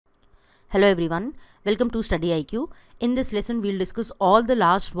Hello everyone, welcome to StudyIQ. In this lesson, we'll discuss all the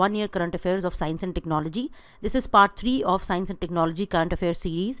last 1 year current affairs of science and technology. This is part 3 of Science and Technology Current Affairs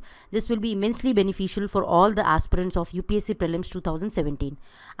series. This will be immensely beneficial for all the aspirants of UPSC Prelims 2017.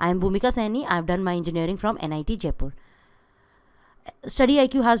 I am Bhumika Saini. I have done my engineering from NIT Jaipur.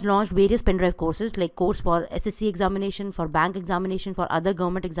 StudyIQ has launched various pen drive courses like course for SSC examination, for bank examination, for other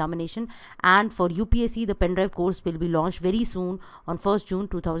government examination, and for UPSC the pen drive course will be launched very soon on 1st June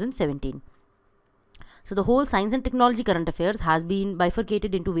 2017. So the whole science and technology current affairs has been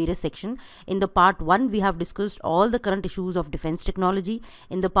bifurcated into various sections. In the part 1, we have discussed all the current issues of defense technology.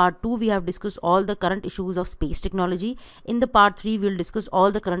 In the part 2, we have discussed all the current issues of space technology. In the part 3, we will discuss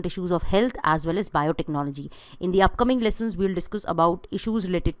all the current issues of health as well as biotechnology. In the upcoming lessons, we will discuss about issues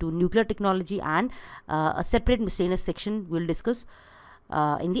related to nuclear technology, and a separate miscellaneous section we will discuss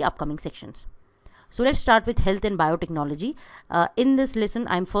in the upcoming sections. So let's start with health and biotechnology. In this lesson,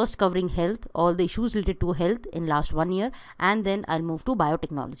 I'm first covering health, all the issues related to health in last 1 year, and then I'll move to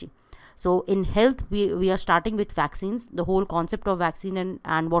biotechnology. So in health, we are starting with vaccines, the whole concept of vaccine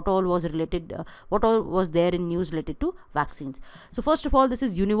and what all was related, what all was there in news related to vaccines. So first of all, this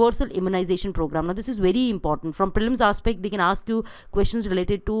is universal immunization program. Now this is very important. From prelims aspect, they can ask you questions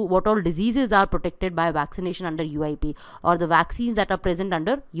related to what all diseases are protected by vaccination under UIP, or the vaccines that are present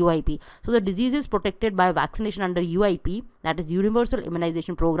under UIP. So the diseases protected by vaccination under UIP, that is universal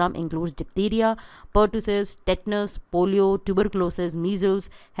immunization program, includes diphtheria, pertussis, tetanus, polio, tuberculosis, measles,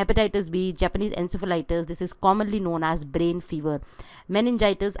 hepatitis B, Japanese encephalitis, this is commonly known as brain fever,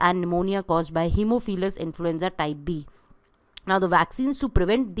 meningitis and pneumonia caused by Haemophilus influenza type B. Now the vaccines to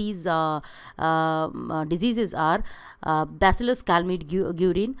prevent these diseases are Bacillus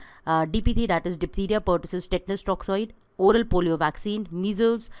calmette-guerin, DPT, that is diphtheria, pertussis, tetanus toxoid, oral polio vaccine,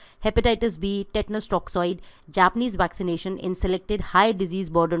 measles, hepatitis B, tetanus toxoid, Japanese vaccination in selected high disease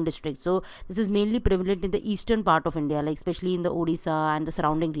burden districts. So this is mainly prevalent in the eastern part of India, like especially in the Odisha and the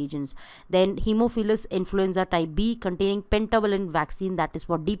surrounding regions. Then Haemophilus influenza type B containing pentavalent vaccine, that is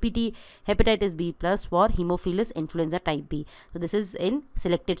for DPT, hepatitis B plus for Haemophilus influenza type B. So this is in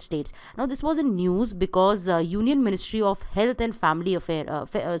selected states. Now this was in news because Union Ministry of Health and Family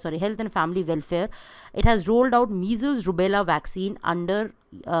Health and Family Welfare, it has rolled out measles rubella vaccine under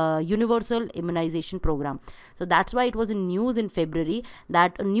universal immunization program. So that's why it was in news in February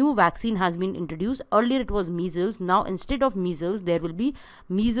that a new vaccine has been introduced. Earlier it was measles. Now instead of measles, there will be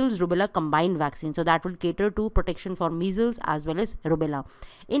measles rubella combined vaccine. So that will cater to protection for measles as well as rubella.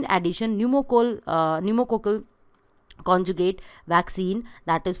 In addition, pneumococcal conjugate vaccine,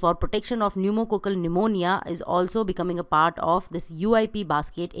 that is for protection of pneumococcal pneumonia, is also becoming a part of this UIP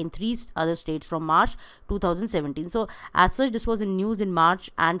basket in 3 other states from March 2017. So as such, this was in news in March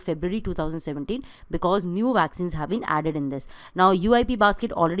and February 2017 because new vaccines have been added in this. Now UIP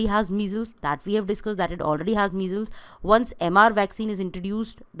basket already has measles, that we have discussed that it already has measles. Once MR vaccine is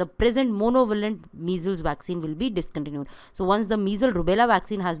introduced, the present monovalent measles vaccine will be discontinued. So once the measles rubella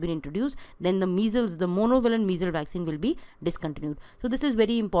vaccine has been introduced, then the monovalent measles vaccine will be discontinued. So this is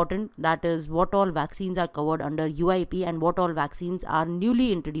very important, that is what all vaccines are covered under UIP and what all vaccines are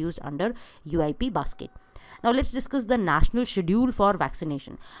newly introduced under UIP basket. Now let's discuss the national schedule for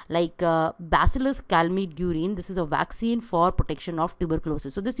vaccination. Like Bacillus calmette-guerin, this is a vaccine for protection of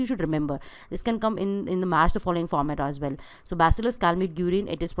tuberculosis. So this you should remember. This can come in the match the following format as well. So Bacillus calmette-guerin,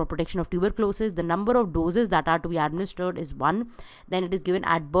 it is for protection of tuberculosis. The number of doses that are to be administered is 1. Then it is given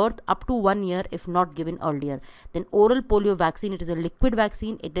at birth up to 1 year if not given earlier. Then oral polio vaccine, it is a liquid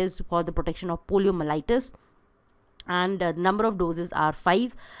vaccine. It is for the protection of poliomyelitis, and the number of doses are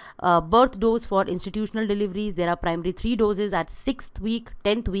 5. Birth dose for institutional deliveries, there are primary 3 doses at 6th week,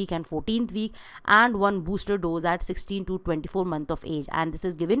 10th week and 14th week, and 1 booster dose at 16 to 24 month of age, and this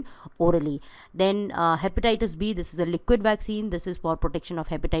is given orally. Then hepatitis B, this is a liquid vaccine. This is for protection of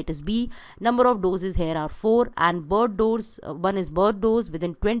hepatitis B. Number of doses here are 4, and birth dose, one is birth dose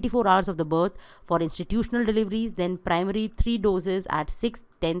within 24 hours of the birth for institutional deliveries. Then primary 3 doses at 6th,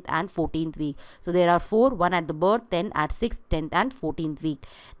 10th and 14th week. So there are 4, one at the birth, then at 6th, 10th and 14th week.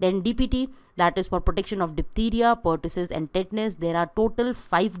 Then DPT, that is for protection of diphtheria, pertussis and tetanus. There are total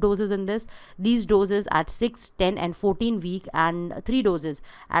 5 doses in this. These doses at 6th, 10th and 14th week, and 3 doses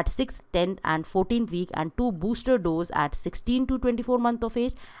at 6th, 10th and 14th week, and 2 booster dose at 16 to 24 month of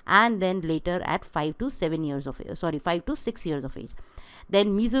age, and then later at 5 to 6 years of age.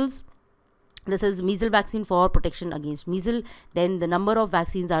 Then measles, This is measles vaccine for protection against measles. Then the number of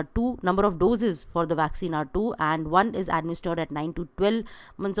vaccines are 2, number of doses for the vaccine are 2, and one is administered at 9 to 12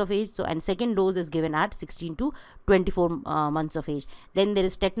 months of age. So, and second dose is given at 16 to 24 months of age. Then there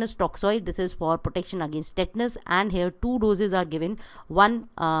is tetanus toxoid. This is for protection against tetanus, and here 2 doses are given, one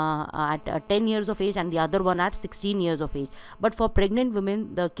at 10 years of age and the other one at 16 years of age. But for pregnant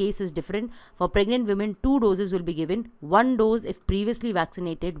women, the case is different. For pregnant women, 2 doses will be given, 1 dose if previously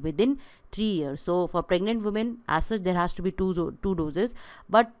vaccinated within 3 years. So for pregnant women, as such, there has to be two doses,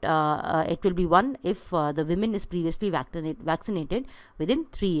 but it will be 1 if the women is previously vaccinated within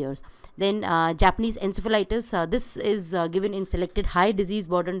 3 years. Then Japanese encephalitis, this is given in selected high disease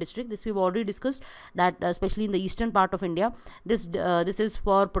burden district. This we've already discussed, that especially in the eastern part of India, this is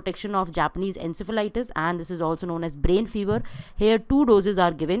for protection of Japanese encephalitis, and this is also known as brain fever. Here 2 doses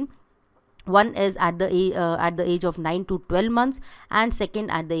are given. One is at the age of 9 to 12 months, and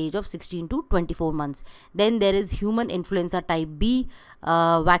second at the age of 16 to 24 months. Then there is human influenza type B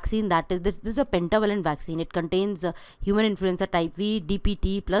vaccine. That is, this is a pentavalent vaccine. It contains human influenza type V,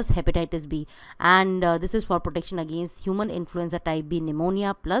 DPT plus hepatitis B, and this is for protection against human influenza type B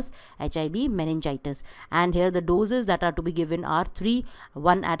pneumonia plus HIV meningitis. And here the doses that are to be given are 3,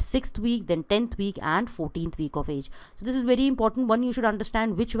 one at 6th week, then 10th week and 14th week of age. So this is very important. One, you should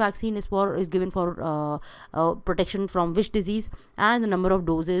understand which vaccine is given for protection from which disease, and the number of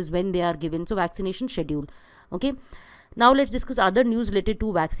doses when they are given. So vaccination schedule. Okay, now let's discuss other news related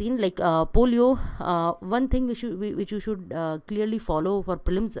to vaccine, like polio. One thing which you should clearly follow for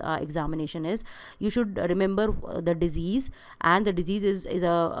prelims examination is, you should remember the disease, and the disease is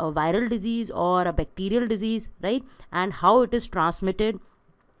a viral disease or a bacterial disease, right? And how it is transmitted,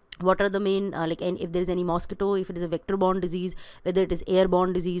 what are the main and if there is any mosquito, if it is a vector-borne disease, whether it is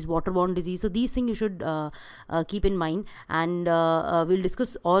airborne disease, waterborne disease. So these things you should keep in mind, and we'll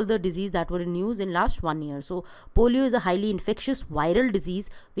discuss all the disease that were in news in last 1 year. So polio is a highly infectious viral disease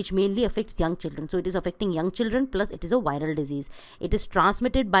which mainly affects young children. So it is affecting young children, plus it is a viral disease. It is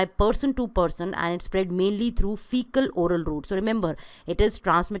transmitted by person to person, and it's spread mainly through fecal oral route. So remember, it is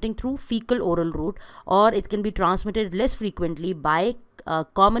transmitting through fecal oral route, or it can be transmitted less frequently by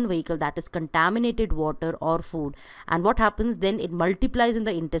common vehicle, that is contaminated water or food. And what happens then, it multiplies in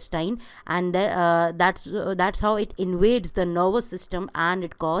the intestine, and that's how it invades the nervous system, and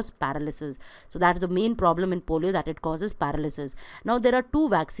it causes paralysis. So that's the main problem in polio, that it causes paralysis. Now there are 2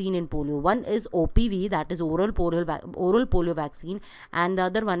 vaccine in polio. One is OPV, that is oral polio vaccine, and the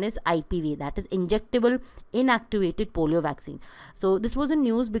other one is IPV, that is injectable inactivated polio vaccine. So this was in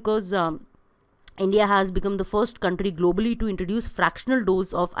news because India has become the first country globally to introduce fractional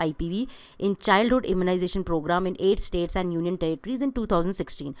dose of IPV in childhood immunization program in 8 states and union territories in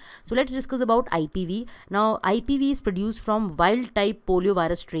 2016. So let's discuss about IPV. Now IPV is produced from wild type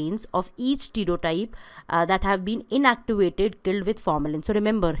poliovirus strains of each stereotype that have been inactivated, killed with formalin. So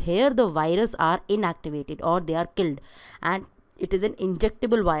remember, here the virus are inactivated or they are killed, and it is an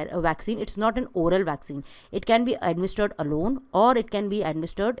injectable vaccine. It's not an oral vaccine. It can be administered alone, or it can be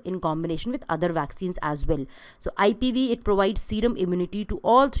administered in combination with other vaccines as well. So IPV, it provides serum immunity to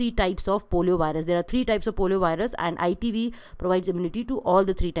all 3 types of poliovirus. There are 3 types of poliovirus, and IPV provides immunity to all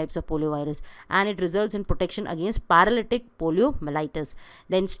the 3 types of poliovirus, and it results in protection against paralytic poliomyelitis.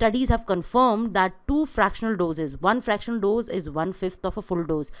 Then studies have confirmed that 2 fractional doses, 1 fractional dose is 1/5 of a full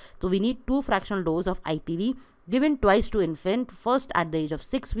dose. So we need 2 fractional dose of IPV given twice to infant, first at the age of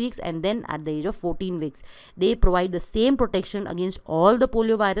 6 weeks and then at the age of 14 weeks. They provide the same protection against all the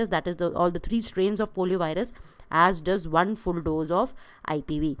poliovirus, that is all the 3 strains of poliovirus, as does 1 full dose of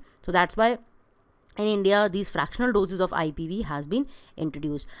IPV. So that's why in India these fractional doses of IPV has been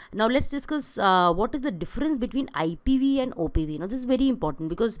introduced. Now let's discuss what is the difference between IPV and OPV. Now this is very important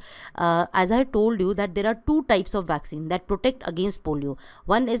because as I told you that there are 2 types of vaccine that protect against polio.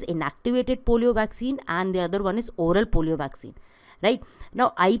 One is inactivated polio vaccine and the other one is oral polio vaccine. Right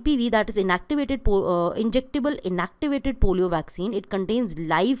now, IPV, that is inactivated injectable inactivated polio vaccine, it contains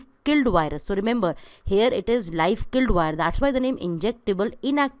live killed virus. So remember, here it is live killed virus. That's why the name injectable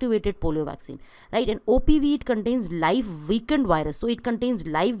inactivated polio vaccine, right? And OPV, it contains live weakened virus. So it contains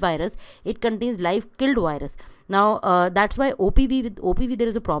live virus, it contains live killed virus. Now that's why with OPV there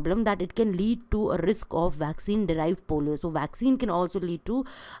is a problem that it can lead to a risk of vaccine derived polio. So vaccine can also lead to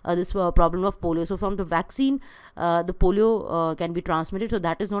this problem of polio. So from the vaccine the polio can be transmitted. So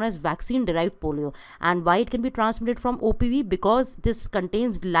that is known as vaccine derived polio. And why it can be transmitted from OPV? Because this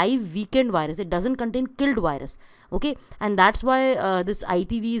contains live weakened virus, it doesn't contain killed virus. Okay, and that's why this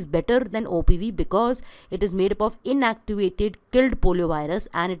IPV is better than OPV, because it is made up of inactivated killed polio virus,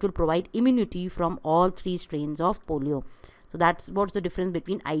 and it will provide immunity from all 3 strains of polio. So that's what's the difference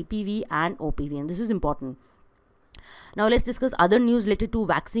between IPV and OPV, and this is important. Now let's discuss other news related to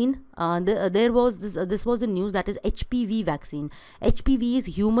vaccine. There was this was the news, that is HPV vaccine. HPV is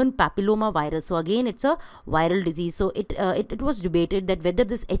human papilloma virus. So again, it's a viral disease. So it was debated that whether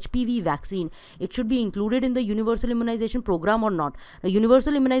this HPV vaccine, it should be included in the universal immunization program or not. The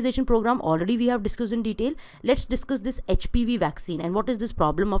universal immunization program already we have discussed in detail. Let's discuss this HPV vaccine and what is this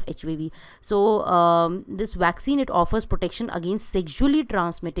problem of HPV. So this vaccine, it offers protection against sexually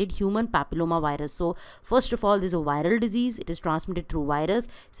transmitted human papilloma virus. So first of all, this is a viral disease. It is transmitted through virus.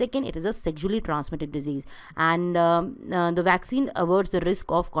 Second, it is a sexually transmitted disease, and the vaccine averts the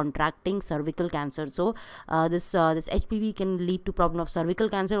risk of contracting cervical cancer. So this HPV can lead to problem of cervical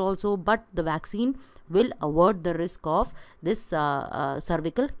cancer also, but the vaccine will avert the risk of this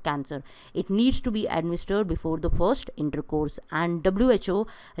cervical cancer. It needs to be administered before the first intercourse, and WHO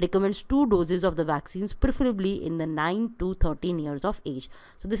recommends 2 doses of the vaccines, preferably in the 9 to 13 years of age.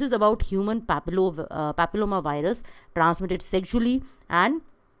 So this is about human papilloma virus transmitted sexually, and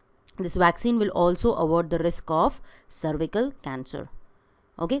this vaccine will also avert the risk of cervical cancer.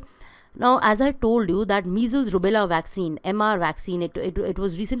 Okay. Now, as I told you that measles rubella vaccine, MR vaccine, it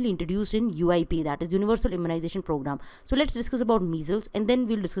was recently introduced in UIP, that is Universal Immunization Program. So let's discuss about measles, and then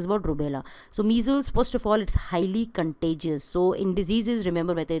we'll discuss about rubella. So measles, first of all, it's highly contagious. So in diseases,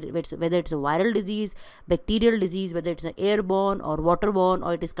 remember whether it's a viral disease, bacterial disease, whether it's an airborne or waterborne,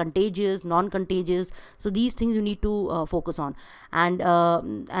 or it is contagious, non-contagious. So these things you need to focus on, and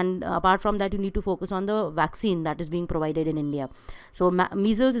apart from that, you need to focus on the vaccine that is being provided in India. So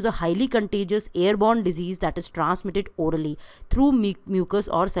measles is a highly contagious airborne disease that is transmitted orally through mucus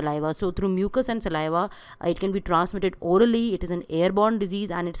or saliva. So through mucus and saliva, it can be transmitted orally. It is an airborne disease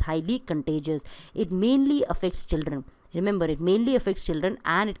and it's highly contagious. It mainly affects children. Remember, it mainly affects children,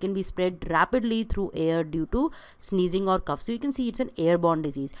 and it can be spread rapidly through air due to sneezing or cough. So you can see it's an airborne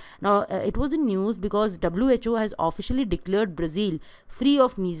disease. Now it was in news because WHO has officially declared Brazil free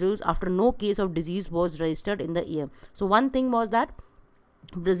of measles after no case of disease was registered in the year. So one thing was that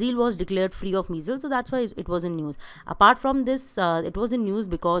Brazil was declared free of measles, so that's why it was in news. Apart from this, it was in news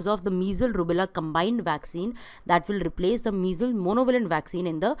because of the measles rubella combined vaccine that will replace the measles monovalent vaccine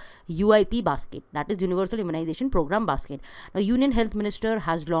in the UIP basket, that is Universal Immunization Program basket. Now, Union Health Minister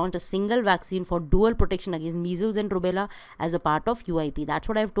has launched a single vaccine for dual protection against measles and rubella as a part of UIP. That's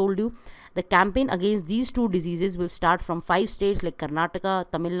what I've told you. The campaign against these 2 diseases will start from 5 states like Karnataka,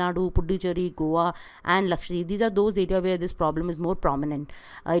 Tamil Nadu, Puducherry, Goa, and Lakshadweep. These are those areas where this problem is more prominent.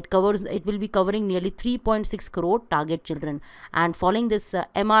 It will be covering nearly 3.6 crore target children. And following this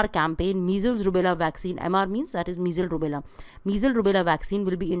MR campaign, measles rubella vaccine, MR means that is measles rubella. Measles rubella vaccine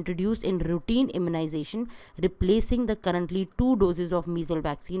will be introduced in routine immunization, replacing the currently 2 doses of measles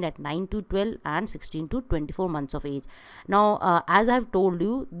vaccine at 9 to 12 and 16 to 24 months of age. Now, as I have told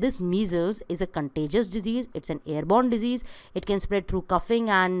you, this measles is a contagious disease. It's an airborne disease. It can spread through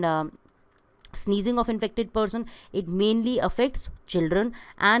coughing and sneezing of infected person. It mainly affects children,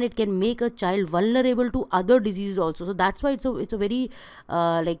 and it can make a child vulnerable to other diseases also. So that's why it's a very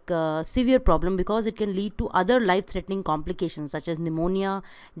severe problem, because it can lead to other life-threatening complications such as pneumonia,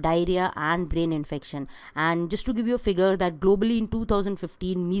 diarrhea, and brain infection. And just to give you a figure, that globally in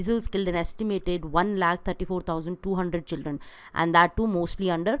 2015, measles killed an estimated 1,34,200 children, and that too mostly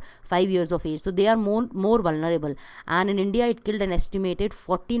under 5 years of age. So they are more vulnerable. And in India, it killed an estimated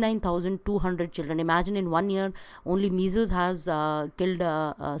 49,200 children. Imagine in 1 year only measles has killed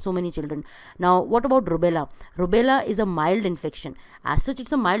so many children. Now, what about rubella? Rubella is a mild infection. As such,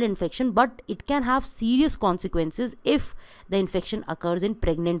 it's a mild infection, but it can have serious consequences if the infection occurs in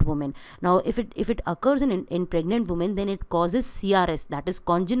pregnant women. Now, if it occurs in pregnant women, then it causes CRS, that is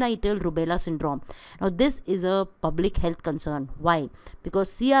congenital rubella syndrome. Now, this is a public health concern. Why?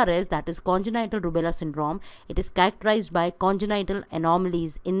 Because CRS, that is congenital rubella syndrome, it is characterized by congenital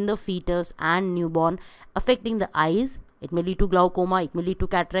anomalies in the fetus and newborn, affecting the eyes. It may lead to glaucoma, it may lead to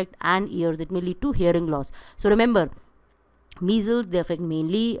cataract, and ears. It may lead to hearing loss. So remember, measles, they affect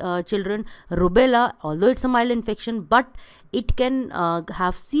mainly children. Rubella, although it's a mild infection, but it can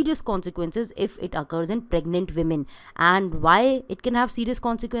have serious consequences if it occurs in pregnant women. And why it can have serious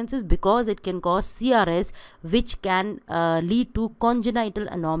consequences? Because it can cause CRS, which can lead to congenital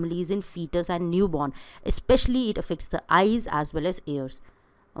anomalies in fetus and newborn. Especially it affects the eyes as well as ears.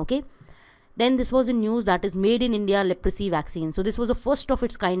 Okay. Then this was in news that is made in India leprosy vaccine. So this was the first of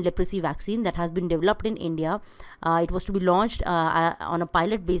its kind leprosy vaccine that has been developed in India. It was to be launched on a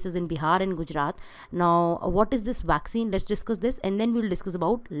pilot basis in Bihar and Gujarat. Now, what is this vaccine? Let's discuss this, and then we'll discuss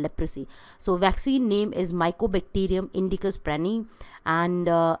about leprosy. So vaccine name is Mycobacterium indicus prani, and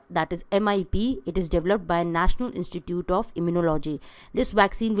that is MIP. It is developed by National Institute of Immunology. This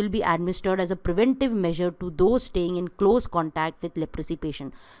vaccine will be administered as a preventive measure to those staying in close contact with leprosy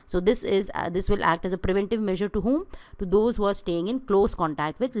patient. So this will act as a preventive measure to whom? To those who are staying in close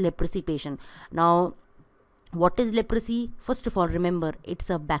contact with leprosy patient. Now, what is leprosy? First of all, remember, it's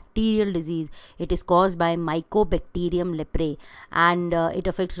a bacterial disease. It is caused by Mycobacterium leprae, and it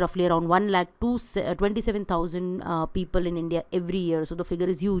affects roughly around 1,27,000 people in India every year. So the figure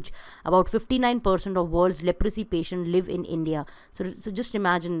is huge. About 59% of world's leprosy patients live in India. So just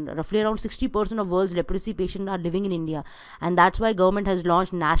imagine, roughly around 60% of world's leprosy patients are living in India, and that's why government has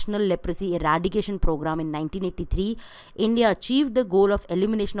launched National Leprosy Eradication Program in 1983. India achieved the goal of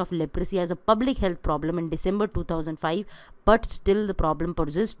elimination of leprosy as a public health problem in December 2005, but still the problem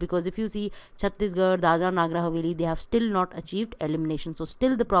persists, because if you see Chhattisgarh, Dadra Nagar Haveli, they have still not achieved elimination. So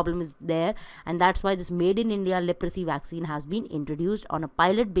still the problem is there, and that's why this made in India leprosy vaccine has been introduced on a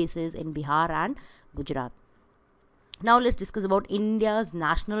pilot basis in Bihar and Gujarat. Now let's discuss about India's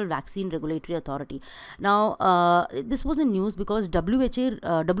National Vaccine Regulatory Authority. Now this was in news because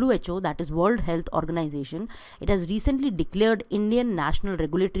WHO, that is World Health Organization, it has recently declared Indian National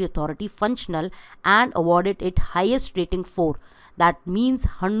Regulatory Authority functional and awarded it highest rating 4. That means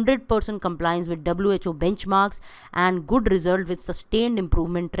 100% compliance with WHO benchmarks and good result with sustained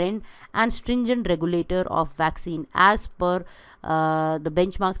improvement trend and stringent regulator of vaccine as per the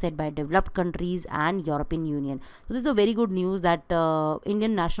benchmark set by developed countries and European Union. So this is a very good news that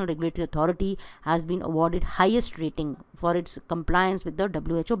Indian National Regulatory Authority has been awarded highest rating for its compliance with the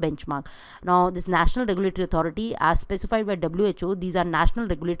WHO benchmark. Now this National Regulatory Authority, as specified by WHO, these are national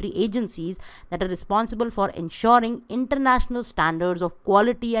regulatory agencies that are responsible for ensuring international standards of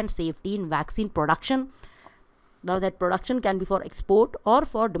quality and safety in vaccine production. Now that production can be for export or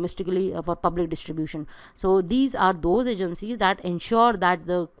for domestically for public distribution. So these are those agencies that ensure that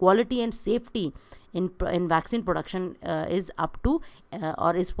the quality and safety in vaccine production is up to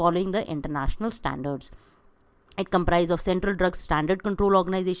or is following the international standards. It comprises of Central Drug Standard Control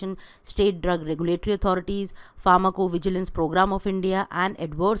Organization, State Drug Regulatory Authorities, Pharmacovigilance Program of India, and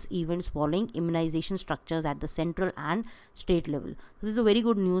adverse events following immunization structures at the central and state level. So this is a very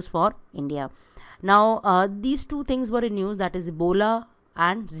good news for India. Now these two things were in news, that is Ebola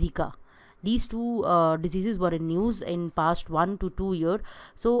and Zika. These two diseases were in news in past 1 to 2 years.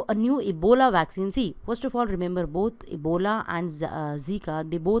 So a new Ebola vaccine. See, first of all, remember both Ebola and Zika,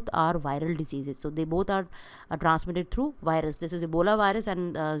 they both are viral diseases. So they both are transmitted through virus. This is Ebola virus,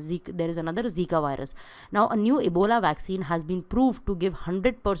 and Zika, there is another Zika virus. Now a new Ebola vaccine has been proved to give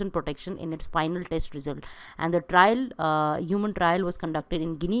 100% protection in its final test result. And the trial, human trial, was conducted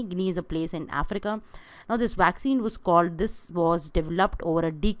in Guinea. Guinea is a place in Africa. Now this vaccine was developed over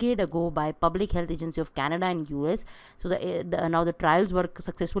a decade ago by Public Health Agency of Canada and US. So now the trials were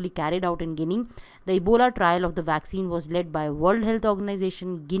successfully carried out in Guinea. The Ebola trial of the vaccine was led by World Health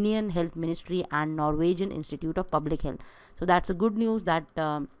Organization, Guinean Health Ministry, and Norwegian Institute of Public Health. So that's the good news that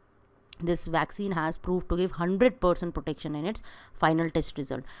this vaccine has proved to give 100% protection in its final test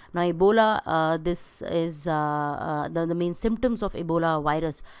result. Now Ebola, this is the main symptoms of Ebola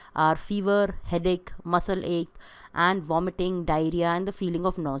virus are fever, headache, muscle ache, and vomiting, diarrhea, and the feeling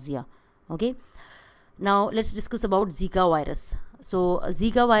of nausea. Okay, now let's discuss about Zika virus. So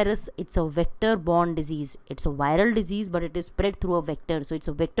Zika virus, it's a vector-borne disease. It's a viral disease, but it is spread through a vector. So it's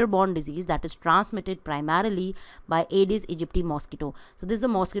a vector-borne disease that is transmitted primarily by Aedes aegypti mosquito. So this is a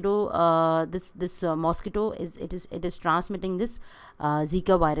mosquito. This mosquito is transmitting this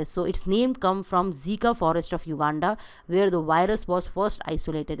Zika virus. So its name comes from Zika forest of Uganda, where the virus was first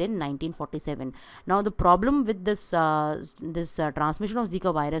isolated in 1947. Now the problem with this transmission of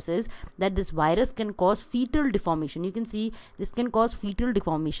Zika virus is that this virus can cause fetal deformation. You can see this can cause fetal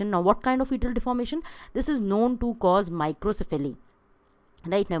deformation. Now what kind of fetal deformation? This is known to cause microcephaly.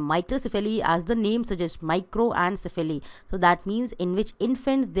 Right, now microcephaly, as the name suggests, micro and cephaly, so that means in which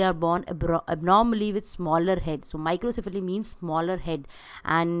infants, they are born abnormally with smaller head. So microcephaly means smaller head,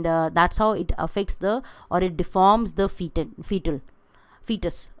 and that's how it affects it deforms the fetus.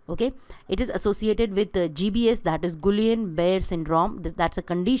 Okay, it is associated with GBS, that is Guillain-Barré syndrome. That's a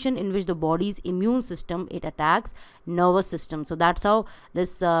condition in which the body's immune system, it attacks nervous system. So that's how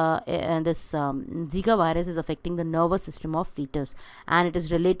this Zika virus is affecting the nervous system of fetus, and it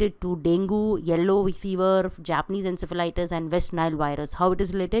is related to dengue, yellow fever, Japanese encephalitis, and West Nile virus. How it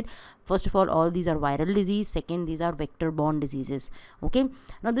is related? First of all these are viral disease. Second, these are vector-borne diseases. Okay,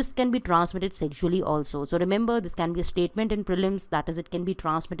 now this can be transmitted sexually also. So remember, this can be a statement in prelims, that is, it can be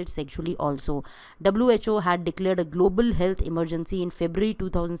transmitted sexually also. WHO had declared a global health emergency in February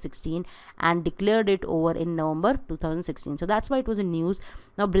 2016 and declared it over in November 2016. So that's why it was in news.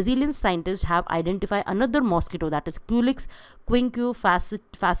 Now Brazilian scientists have identified another mosquito, that is Culex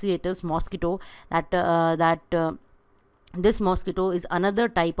fasciatus mosquito, this mosquito is another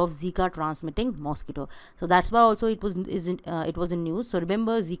type of Zika transmitting mosquito. So that's why also it was in news. So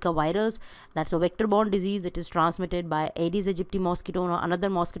remember, Zika virus, that's a vector-borne disease. It is transmitted by Aedes aegypti mosquito. Now another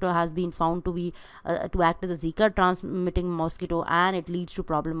mosquito has been found to be to act as a Zika transmitting mosquito, and it leads to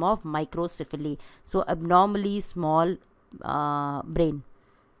problem of microcephaly, so abnormally small brain,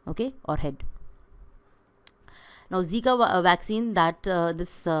 okay, or head. Now Zika vaccine, that's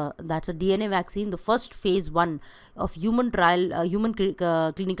a DNA vaccine. The first phase 1 of human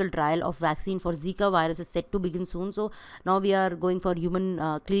clinical trial of vaccine for Zika virus is set to begin soon. So now we are going for human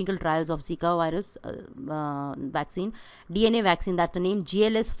clinical trials of Zika virus vaccine. DNA vaccine, that's the name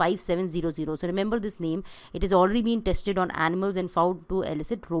GLS 5700. So remember this name. It has already been tested on animals and found to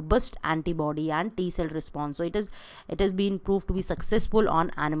elicit robust antibody and T cell response. So it has been proved to be successful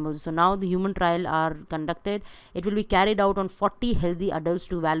on animals. So now the human trial are conducted. It will be carried out on 40 healthy adults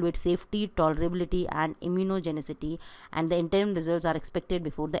to evaluate safety, tolerability, and immunogenicity, and the interim results are expected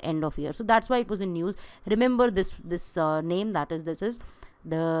before the end of year. So that's why it was in news. Remember this name, that is, this is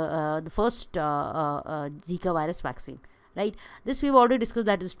the first Zika virus vaccine. Right, this we've already discussed,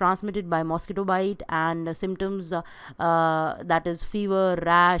 that is transmitted by mosquito bite, and symptoms that is fever,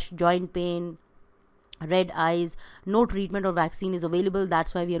 rash, joint pain, red eyes. No treatment or vaccine is available.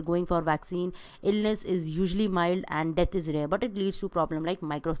 That's why we are going for vaccine. Illness is usually mild and death is rare, but it leads to problem like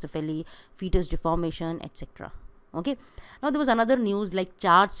microcephaly, fetus deformation, etc. Okay, now there was another news like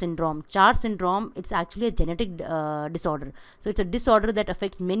CHARGE syndrome. CHARGE syndrome, it's actually a genetic disorder. So it's a disorder that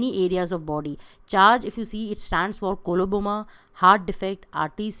affects many areas of body. CHARGE, if you see, it stands for coloboma, heart defect,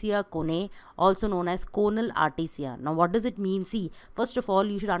 artesia conae, also known as conal artesia. Now what does it mean? See, first of all,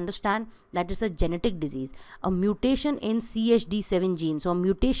 you should understand that it's a genetic disease, a mutation in CHD7 gene. So a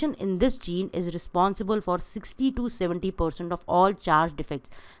mutation in this gene is responsible for 60 to 70% of all CHARGE defects.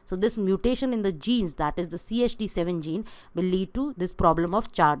 So this mutation in the genes, that is the CHD7 gene, will lead to this problem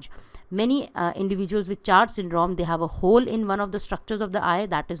of CHARGE. Many individuals with CHARGE syndrome, they have a hole in one of the structures of the eye,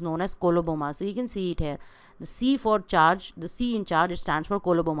 that is known as coloboma. So you can see it here. The C for CHARGE, the C in CHARGE, it stands for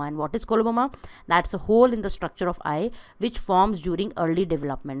coloboma. And what is coloboma? That's a hole in the structure of eye which forms during early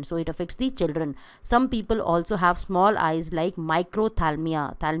development. So it affects the children. Some people also have small eyes like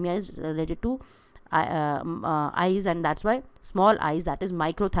microphthalmia. Thalmia is related to eyes, and that's why small eyes, that is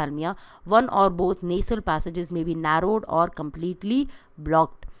microphthalmia. One or both nasal passages may be narrowed or completely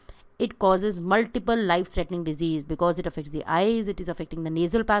blocked. It causes multiple life-threatening disease because it affects the eyes, it is affecting the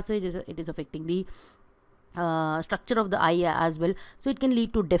nasal passage, it is affecting the structure of the eye as well. So it can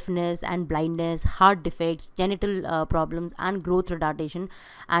lead to deafness and blindness, heart defects, genital problems, and growth retardation,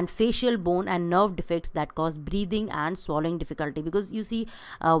 and facial bone and nerve defects that cause breathing and swallowing difficulty, because you see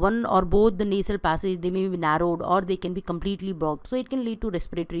one or both the nasal passage, they may be narrowed or they can be completely blocked. So it can lead to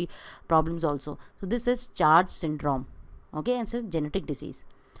respiratory problems also. So this is CHARGE syndrome, okay, and it's a genetic disease.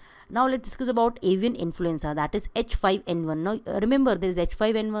 Now let's discuss about avian influenza, that is H5N1. Now remember, there is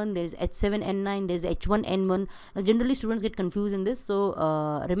H5N1, there is H7N9, there is H1N1. Now generally students get confused in this, so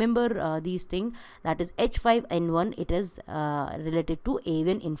remember these things, that is H5N1, it is related to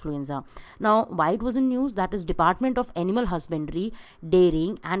avian influenza. Now why it was in news? That is Department of Animal Husbandry,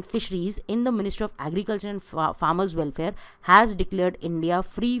 Dairying and Fisheries in the Ministry of Agriculture and Farmers Welfare has declared India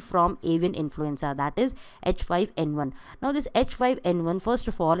free from avian influenza, that is H5N1. Now this H5N1, first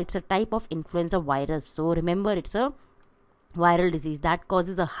of all, it's a type of influenza virus. So remember, it's a viral disease that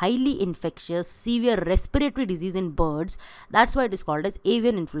causes a highly infectious severe respiratory disease in birds. That's why it is called as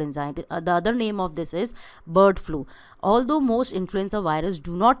avian influenza. The other name of this is bird flu. Although most influenza virus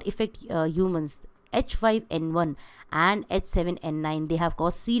do not affect humans, H5N1 and H7N9, they have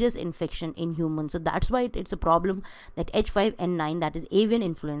caused serious infection in humans. So that's why it's a problem that H5N9, that is avian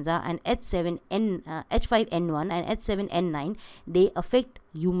influenza, and H5N1 and H7N9, they affect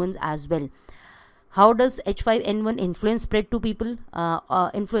humans as well. How does H5N1 influence spread to people?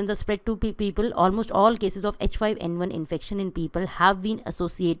 Influenza spread to people. Almost all cases of H5N1 infection in people have been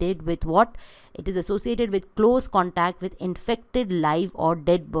associated with what? It is associated with close contact with infected live or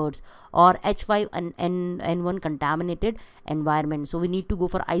dead birds or H5N1 contaminated environment. So we need to go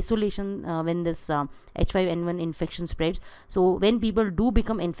for isolation when this H5N1 infection spreads. So when people do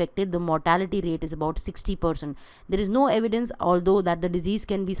become infected, the mortality rate is about 60%. There is no evidence, although, that the disease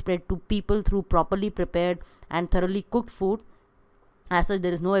can be spread to people through properly prepared and thoroughly cooked food. As such,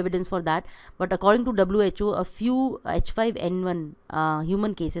 there is no evidence for that. But according to WHO, a few H5N1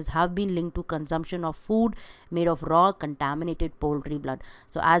 human cases have been linked to consumption of food made of raw contaminated poultry blood.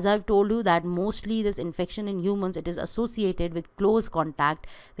 So as I've told you that mostly this infection in humans, it is associated with close contact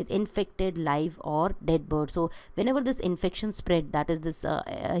with infected live or dead birds. So whenever this infection spread, that is this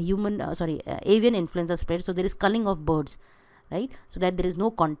avian influenza spread, so there is culling of birds, right, so that there is no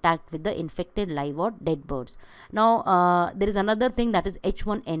contact with the infected live or dead birds. Now there is another thing, that is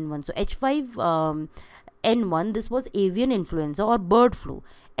H1N1. So H5N1, this was avian influenza or bird flu.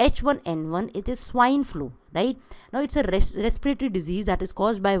 H1N1, it is swine flu, right? Now it's a respiratory disease that is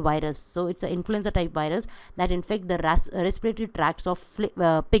caused by virus. So it's an influenza type virus that infect the respiratory tracts of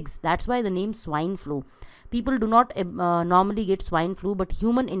pigs. That's why the name swine flu. People do not normally get swine flu, but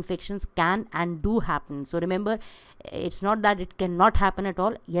human infections can and do happen. So remember, it's not that it cannot happen at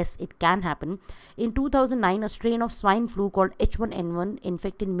all. Yes, it can happen. In 2009, a strain of swine flu called H1N1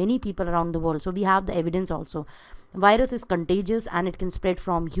 infected many people around the world. So we have the evidence also. Virus is contagious and it can spread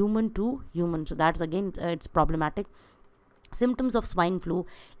from human to human. So that's again, it's problematic. Symptoms of swine flu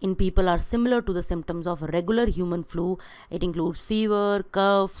in people are similar to the symptoms of regular human flu. It includes fever,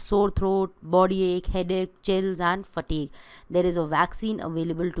 cough, sore throat, body ache, headache, chills, and fatigue. There is a vaccine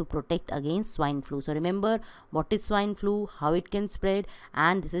available to protect against swine flu. So remember, what is swine flu, how it can spread,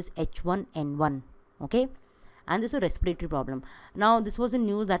 and this is H1N1. Okay. And this is a respiratory problem. Now this was in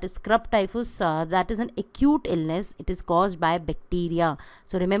news, that is scrub typhus. That is an acute illness. It is caused by bacteria.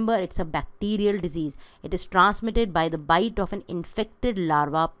 So remember, it's a bacterial disease. It is transmitted by the bite of an infected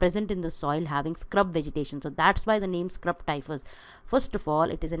larva present in the soil having scrub vegetation. So that's why the name scrub typhus. First of all,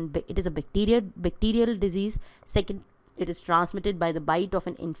 it is a bacterial disease. Second, it is transmitted by the bite of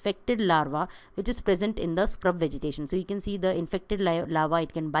an infected larva which is present in the scrub vegetation. So you can see the infected larva,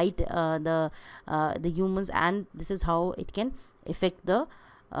 it can bite the humans, and this is how it can affect the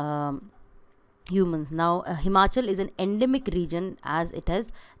humans. Now Himachal is an endemic region as it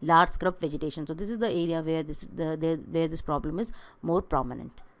has large scrub vegetation. So this is the area where this problem is more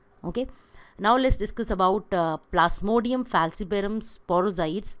prominent. Okay. Now let's discuss about Plasmodium falciparum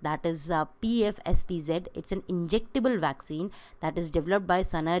sporozoites, that is PFSPZ. It's an injectable vaccine that is developed by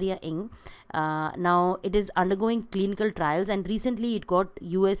Sanaria Inc. Now it is undergoing clinical trials, and recently it got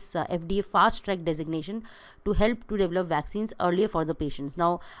US FDA fast track designation to help to develop vaccines earlier for the patients.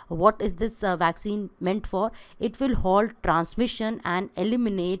 Now what is this vaccine meant for? It will halt transmission and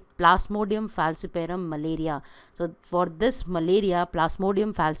eliminate Plasmodium falciparum malaria. So for this malaria,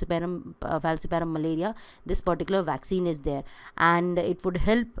 Plasmodium falciparum malaria, this particular vaccine is there, and it would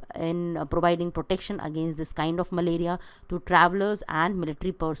help in providing protection against this kind of malaria to travelers and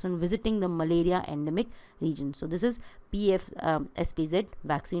military person visiting the malaria endemic region. So this is PFSPZ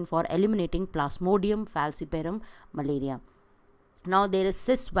vaccine for eliminating Plasmodium falciparum malaria. Now there is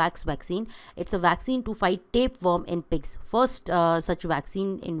Sysvax vaccine. It's a vaccine to fight tapeworm in pigs. First such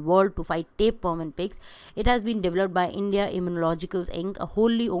vaccine in world to fight tapeworm in pigs. It has been developed by India Immunologicals Inc., a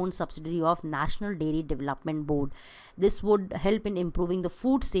wholly owned subsidiary of National Dairy Development Board. This would help in improving the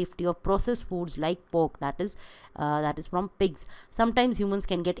food safety of processed foods like pork, that is from pigs. Sometimes humans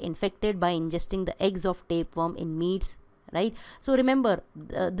can get infected by ingesting the eggs of tapeworm in meats, right? So remember,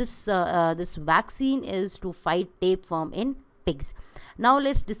 this vaccine is to fight tapeworm in pigs. Now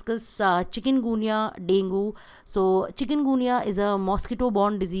let's discuss chikungunya, dengue. So chikungunya is a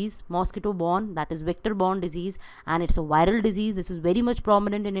mosquito-borne disease, that is vector-borne disease, and it's a viral disease. This is very much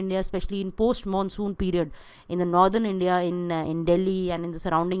prominent in India, especially in post-monsoon period in the northern India, in Delhi and in the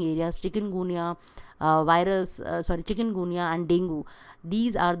surrounding areas. Chikungunya chikungunya and dengue,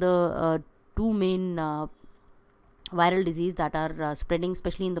 these are the two main viral disease that are spreading,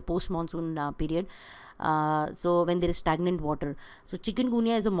 especially in the post-monsoon period. So when there is stagnant water. So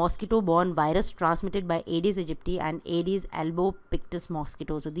chikungunya is a mosquito-borne virus transmitted by Aedes aegypti and Aedes albopictus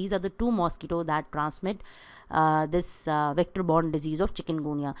mosquito. So these are the two mosquitoes that transmit this vector-borne disease of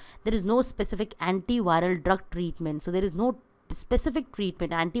chikungunya. There is no specific antiviral drug treatment. So there is no specific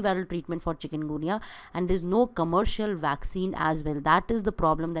treatment, antiviral treatment for chikungunya, and there is no commercial vaccine as well. That is the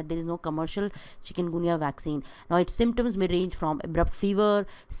problem, that there is no commercial chikungunya vaccine. Now its symptoms may range from abrupt fever,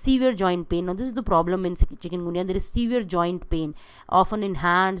 severe joint pain. Now this is the problem in chikungunya. There is severe joint pain, often in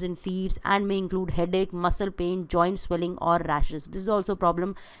hands and feet, and may include headache, muscle pain, joint swelling, or rashes. This is also a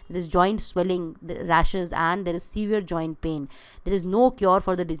problem. There is joint swelling, rashes, and there is severe joint pain. There is no cure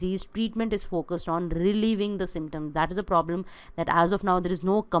for the disease. Treatment is focused on relieving the symptoms. That is a problem, that as of now there is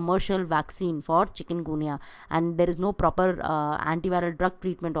no commercial vaccine for chikungunya, and there is no proper antiviral drug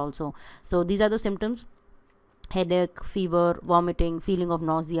treatment also. So these are the symptoms: headache, fever, vomiting, feeling of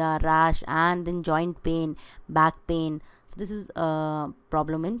nausea, rash, and then joint pain, back pain. So this is a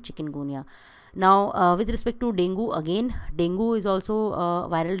problem in chikungunya. Now with respect to dengue, again dengue is also a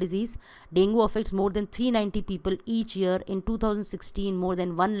viral disease. Dengue affects more than 390 people each year. In 2016, more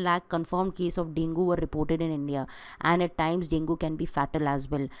than 1 lakh confirmed cases of dengue were reported in India, and at times dengue can be fatal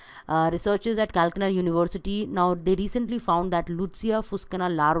as well. Researchers at Calcutta University, now they recently found that Lucia fuscana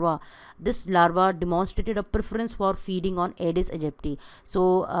larva, this larva demonstrated a preference for feeding on Aedes aegypti.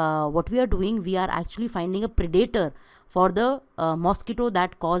 So what we are doing, we are actually finding a predator for the mosquito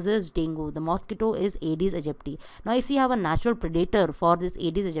that causes dengue. The mosquito is Aedes aegypti. Now if we have a natural predator for this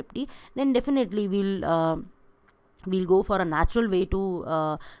Aedes aegypti, then definitely we'll go for a natural way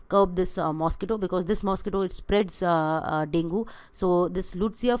to curb this mosquito, because this mosquito, it spreads dengue. So this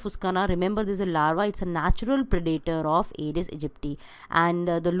Lucia fuscana, remember, this is a larva. It's a natural predator of Aedes aegypti, and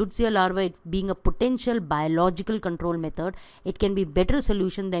the Lucia larva, it being a potential biological control method, it can be better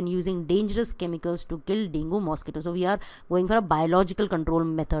solution than using dangerous chemicals to kill dengue mosquito. So we are going for a biological control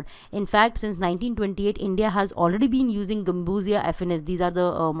method. In fact, since 1928, India has already been using Gambusia affinis. These are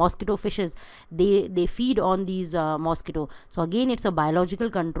the mosquito fishes. They feed on these mosquito. So again, it's a biological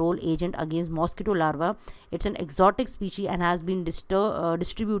control agent against mosquito larva. It's an exotic species and has been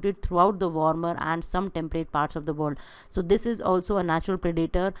distributed throughout the warmer and some temperate parts of the world. So this is also a natural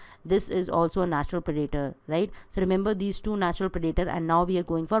predator. This is also a natural predator, right? So remember these two natural predator, and now we are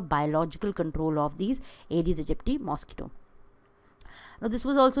going for biological control of these Aedes aegypti mosquito. Now this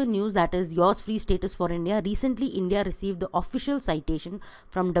was also news, that is yaws free status for India. Recently, India received the official citation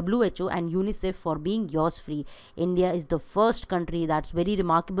from WHO and UNICEF for being yaws free. India is the first country, that's very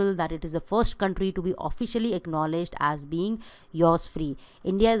remarkable, that it is the first country to be officially acknowledged as being yaws free.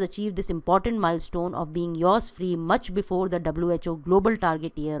 India has achieved this important milestone of being yaws free much before the WHO global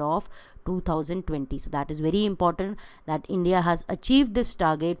target year of 2020. So that is very important, that India has achieved this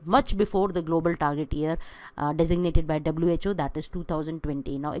target much before the global target year designated by WHO, that is 2020.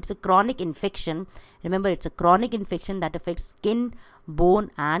 Now it's a chronic infection. Remember, it's a chronic infection that affects skin, bone,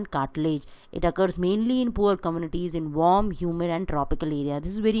 and cartilage. It occurs mainly in poor communities in warm, humid, and tropical area.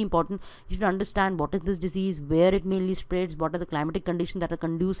 This is very important. You should understand what is this disease, where it mainly spreads, what are the climatic conditions that are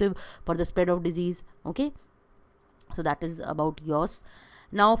conducive for the spread of disease. Okay, so that is about yaws.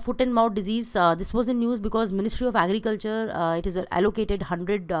 Now foot and mouth disease, this was in news because Ministry of Agriculture, it is allocated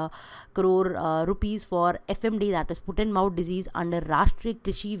 100 crore rupees for FMD, that is foot and mouth disease, under Rashtriya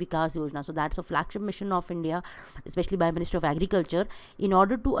Krishi Vikas Yojana. So that's a flagship mission of India, especially by Ministry of Agriculture, in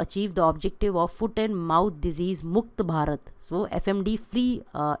order to achieve the objective of foot and mouth disease Mukt Bharat, so FMD free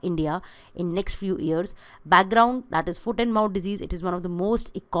India in next few years. Background, that is foot and mouth disease, it is one of the most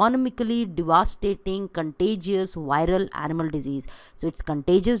economically devastating, contagious viral animal disease. So it's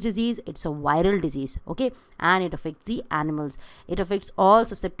contagious disease, it's a viral disease, okay, and it affects the animals. It affects all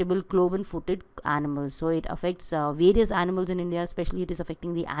susceptible cloven-footed animals. So it affects various animals in India, especially it is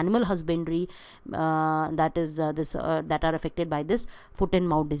affecting the animal husbandry, that are affected by this foot and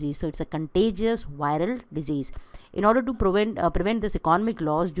mouth disease. So it's a contagious viral disease. In order to prevent this economic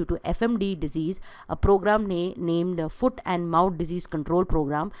loss due to FMD disease, a program named Foot and Mouth Disease Control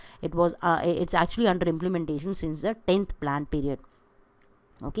Program, it's actually under implementation since the 10th plan period.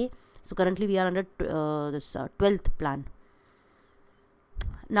 Okay, so currently we are under this 12th plan.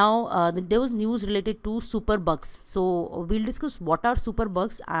 Now there was news related to super bugs. So we'll discuss what are super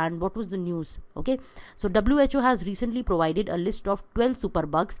bugs and what was the news. Okay, so WHO has recently provided a list of 12 super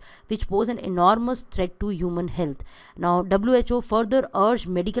bugs which pose an enormous threat to human health. Now WHO further urged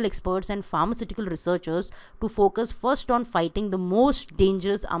medical experts and pharmaceutical researchers to focus first on fighting the most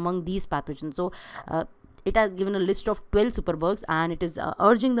dangerous among these pathogens. So it has given a list of 12 superbugs, and it is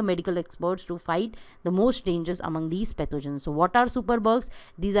urging the medical experts to fight the most dangerous among these pathogens. So what are superbugs?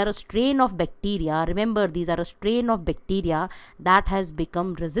 These are a strain of bacteria. Remember, these are a strain of bacteria that has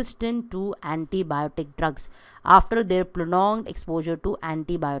become resistant to antibiotic drugs after their prolonged exposure to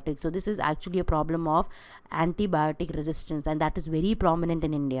antibiotics. So this is actually a problem of antibiotic resistance, and that is very prominent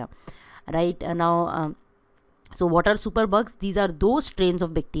in India, right? So what are superbugs? These are those strains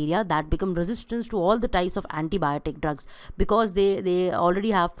of bacteria that become resistant to all the types of antibiotic drugs, because they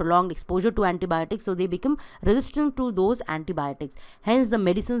already have prolonged exposure to antibiotics, so they become resistant to those antibiotics. Hence the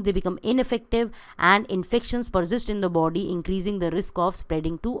medicines, they become ineffective and infections persist in the body, increasing the risk of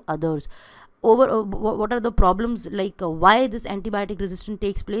spreading to others. What are the problems, like why this antibiotic resistance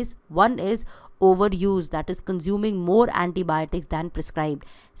takes place? One is overuse, that is consuming more antibiotics than prescribed.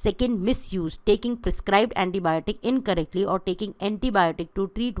 Second, misuse, taking prescribed antibiotic incorrectly or taking antibiotic to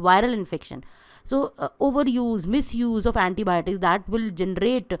treat viral infection. So overuse, misuse of antibiotics, that will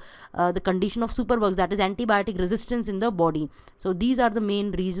generate the condition of superbugs, that is antibiotic resistance in the body. So these are the main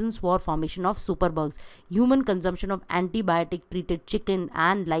reasons for formation of superbugs. Human consumption of antibiotic treated chicken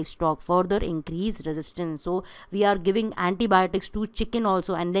and livestock further increase resistance. So we are giving antibiotics to chicken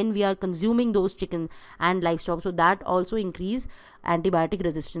also, and then we are consuming those chicken and livestock, so that also increase antibiotic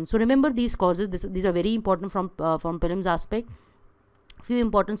resistance. So remember these causes. These are very important from prelims aspect. Few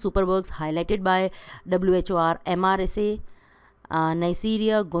important superbugs highlighted by WHO are MRSA,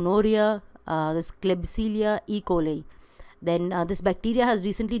 Neisseria, gonorrhea, this Klebsiella, E. coli. Then this bacteria has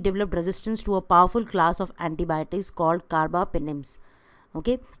recently developed resistance to a powerful class of antibiotics called carbapenems.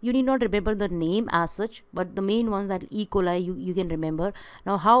 Okay, you need not remember the name as such, but the main ones, that E. coli, you can remember.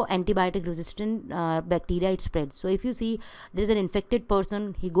 Now how antibiotic resistant bacteria it spreads. So if you see there is an infected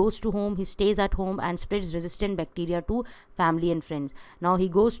person, he goes to home, he stays at home and spreads resistant bacteria to family and friends. Now he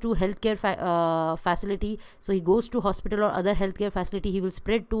goes to healthcare facility, so he goes to hospital or other healthcare facility, he will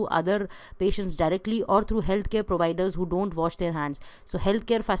spread to other patients directly or through healthcare providers who don't wash their hands. So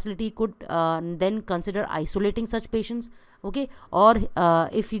healthcare facility could then consider isolating such patients. Okay, or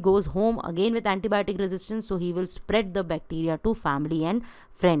if he goes home again with antibiotic resistance, so he will spread the bacteria to family and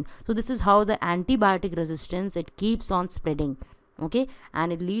friend. So this is how the antibiotic resistance, it keeps on spreading. Okay,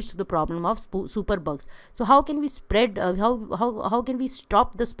 and it leads to the problem of superbugs. So how can we spread how can we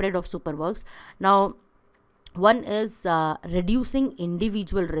stop the spread of superbugs? Now one is reducing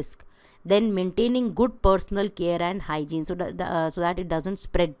individual risk, then maintaining good personal care and hygiene, so that it doesn't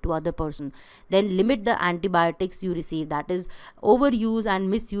spread to other person. Then limit the antibiotics you receive, that is overuse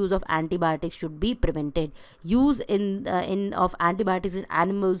and misuse of antibiotics should be prevented. Use of antibiotics in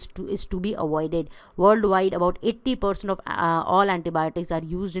animals is to be avoided. Worldwide about 80% of all antibiotics are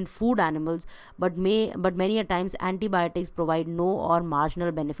used in food animals, but many a times antibiotics provide no or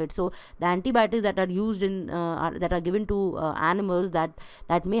marginal benefit. So the antibiotics that are used in that are given to animals, that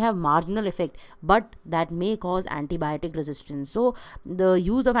may have marginal effect, but that may cause antibiotic resistance. So the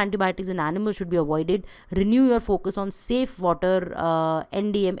use of antibiotics in animals should be avoided. Renew your focus on safe water.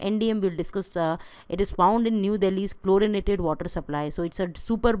 NDM we'll discuss. It is found in New Delhi's chlorinated water supply, so it's a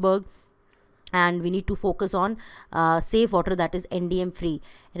superbug, and we need to focus on safe water, that is NDM free.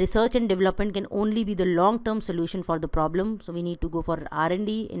 Research and development can only be the long-term solution for the problem, so we need to go for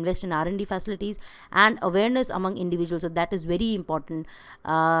R&D, invest in R&D facilities, and awareness among individuals. So that is very important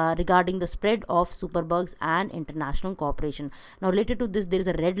regarding the spread of superbugs and international cooperation. Now related to this, there is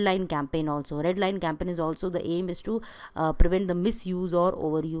a red line campaign also. Red line campaign is also, the aim is to prevent the misuse or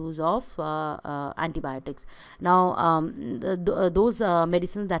overuse of antibiotics. Now those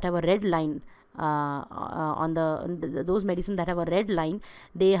medicines that have a red line, those medicines that have a red line,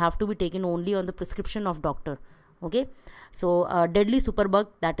 they have to be taken only on the prescription of doctor. Okay, so deadly superbug,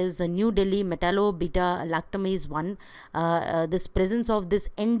 that is New Delhi metallo beta lactamase 1. This presence of this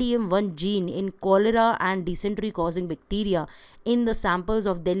NDM1 gene in cholera and dysentery causing bacteria in the samples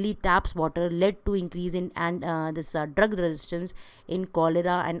of Delhi taps water led to increase in this drug resistance in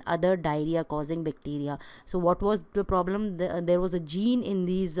cholera and other diarrhea causing bacteria. So what was the problem? There was a gene in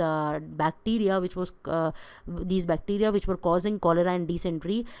these bacteria which was which were causing cholera and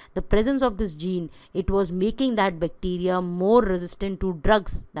dysentery. The presence of this gene, it was making that bacteria more resistant to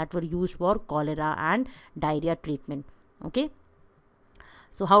drugs that were used for cholera and diarrhea treatment. Okay,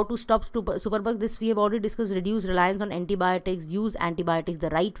 so how to stop superbug? This we have already discussed. Reduce reliance on antibiotics. Use antibiotics the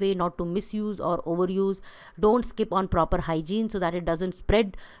right way, not to misuse or overuse. Don't skip on proper hygiene so that it doesn't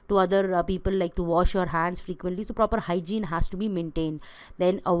spread to other people, like to wash your hands frequently. So proper hygiene has to be maintained.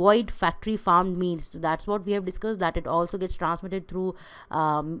 Then avoid factory farmed meats. So that's what we have discussed, that it also gets transmitted through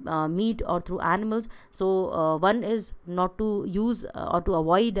meat or through animals. So one is not to use or to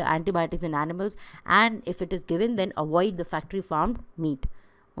avoid antibiotics in animals, and if it is given, then avoid the factory farmed meat.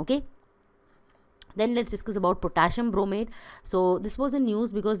 Okay, Then let's discuss about potassium bromate. So this was in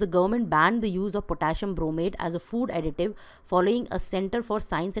news because the government banned the use of potassium bromate as a food additive following a Center for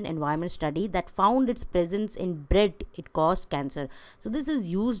Science and Environment study that found its presence in bread. It caused cancer. So this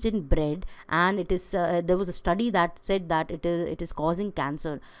is used in bread, and it is there was a study that said that it is causing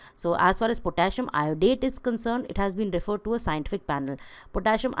cancer. So as far as potassium iodate is concerned, it has been referred to a scientific panel.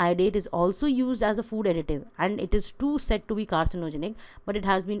 Potassium iodate is also used as a food additive, and it is too said to be carcinogenic, but it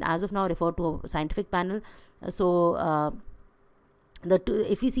has been as of now referred to a scientific panel. So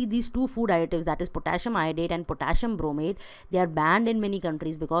if you see these two food additives, that is potassium iodate and potassium bromate, they are banned in many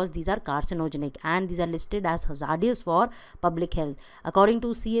countries because these are carcinogenic, and these are listed as hazardous for public health. According to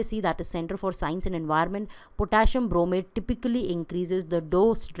CSE, that is Center for Science and Environment, potassium bromate typically increases the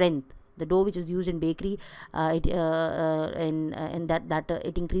dough strength. The dough which is used in bakery, it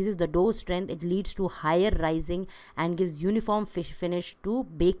increases the dough strength. It leads to higher rising and gives uniform finish to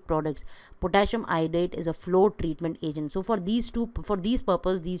baked products. Potassium iodate is a flow treatment agent. So for these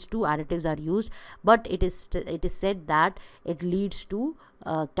purposes, these two additives are used, but it is said that it leads to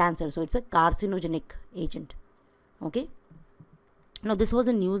cancer. So it's a carcinogenic agent. Okay. Now this was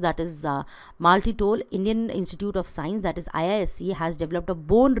a news that is maltitol. Indian Institute of Science, that is IISc, has developed a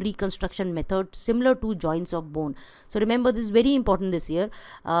bone reconstruction method similar to joints of bone. So remember, this is very important this year.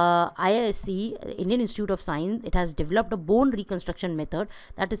 IISc, Indian Institute of Science, it has developed a bone reconstruction method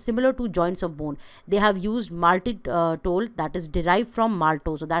that is similar to joints of bone. They have used maltitol, that is derived from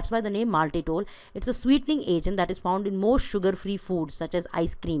maltose. So that's why the name maltitol. It's a sweetening agent that is found in most sugar-free foods such as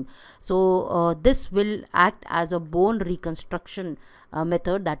ice cream. So this will act as a bone reconstruction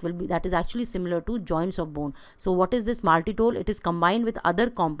method that is actually similar to joints of bone. So what is this maltitol? It is combined with other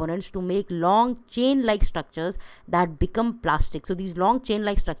components to make long chain like structures that become plastic. So these long chain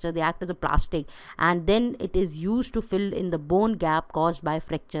like structures, they act as a plastic, and then it is used to fill in the bone gap caused by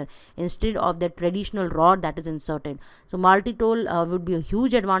fracture instead of the traditional rod that is inserted. So maltitol would be a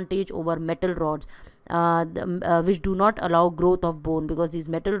huge advantage over metal rods, which do not allow growth of bone, because these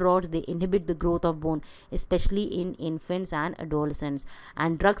metal rods, they inhibit the growth of bone, especially in infants and adolescents,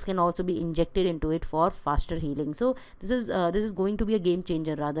 and drugs can also be injected into it for faster healing. So this is going to be a game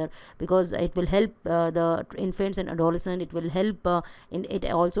changer rather, because it will help the infants and adolescents. It will help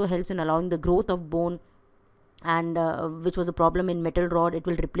it also helps in allowing the growth of bone, and which was a problem in metal rod. It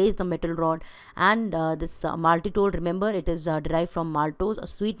will replace the metal rod. And this maltitol, remember, it is derived from maltose, a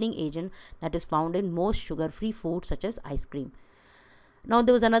sweetening agent that is found in most sugar-free foods such as ice cream. Now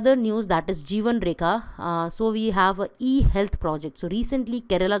there was another news, that is Jeevan Rekha. So we have a e-health project. So recently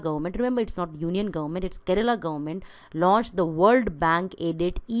Kerala government, remember it's not union government, it's Kerala government, launched the World Bank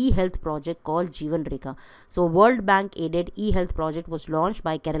aided e-health project called Jeevan Rekha. So World Bank aided e-health project was launched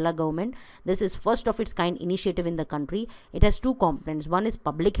by Kerala government. This is first of its kind initiative in the country. It has two components. One is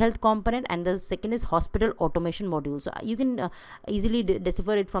public health component, and the second is hospital automation module. So you can easily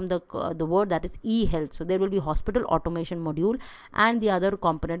decipher it from the word that is e-health. So there will be hospital automation module, and the other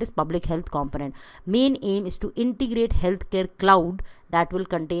component is public health component. Main aim is to integrate healthcare cloud that will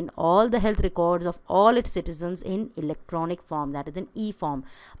contain all the health records of all its citizens in electronic form, that is in e-form.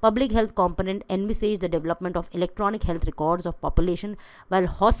 Public health component envisages the development of electronic health records of population, while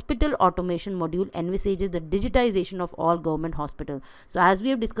hospital automation module envisages the digitization of all government hospitals. So as we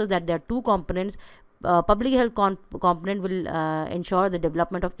have discussed that there are two components. Public health component will ensure the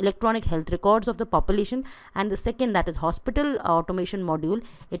development of electronic health records of the population, and the second, that is hospital automation module,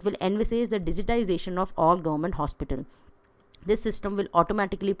 it will envisage the digitization of all government hospitals. This system will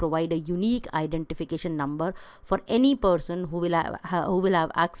automatically provide a unique identification number for any person who will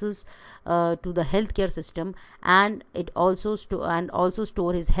have access to the healthcare system, and it also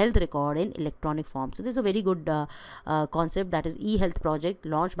store his health record in electronic form. So this is a very good concept, that is e-health project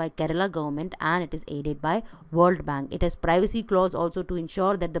launched by Kerala government, and it is aided by World Bank. It has privacy clause also to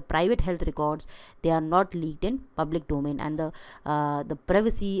ensure that the private health records, they are not leaked in public domain, and the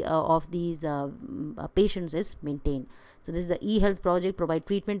privacy of these patients is maintained. So this is the e-health project, provide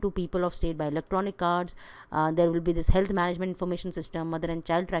treatment to people of state by electronic cards. There will be this health management information system, mother and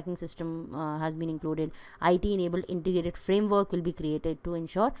child tracking system has been included. IT enabled integrated framework will be created to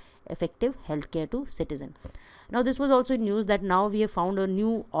ensure effective healthcare to citizen. Now this was also news that now we have found a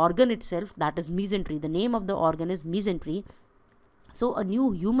new organ itself, that is mesentery. The name of the organ is mesentery. So a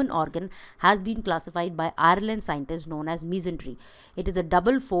new human organ has been classified by Ireland scientists known as mesentery. It is a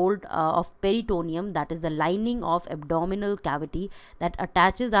double fold of peritoneum, that is the lining of abdominal cavity that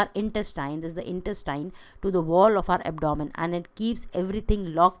attaches our intestine, this is the intestine, to the wall of our abdomen, and it keeps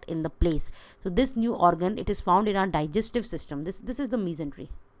everything locked in the place. So this new organ, it is found in our digestive system. This is the mesentery.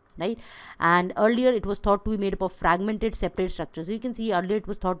 right? And earlier it was thought to be made up of fragmented separate structures. So you can see earlier it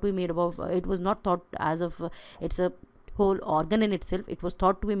was thought to be made up of, it was not thought as of it's a whole organ in itself. It was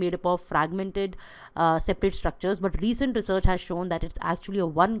thought to be made up of fragmented separate structures, but recent research has shown that it's actually a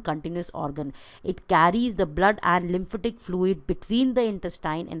one continuous organ. It carries the blood and lymphatic fluid between the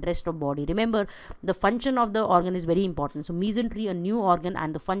intestine and rest of body. Remember, the function of the organ is very important. So mesentery, a new organ,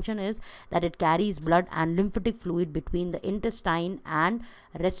 and the function is that it carries blood and lymphatic fluid between the intestine and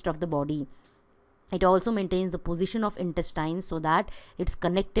rest of the body. It also maintains the position of intestines so that it's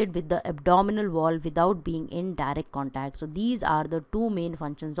connected with the abdominal wall without being in direct contact. So these are the two main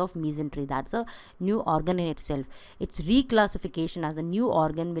functions of mesentery. That's a new organ in itself. Its reclassification as a new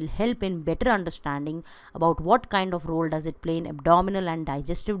organ will help in better understanding about what kind of role does it play in abdominal and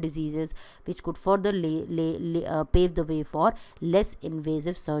digestive diseases, which could further pave the way for less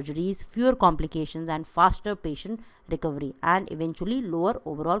invasive surgeries, fewer complications, and faster patient recovery, and eventually lower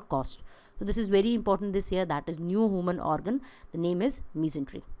overall cost. So this is very important this year, that is new human organ. The name is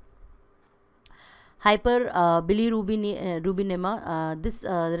mesentery. Hyperbilirubinemia.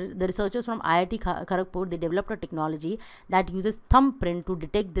 The researchers from IIT Kharagpur, they developed a technology that uses thumbprint to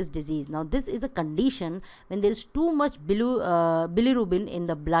detect this disease. Now this is a condition when there is too much bilirubin in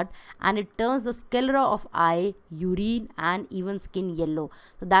the blood, and it turns the sclera of eye, urine, and even skin yellow.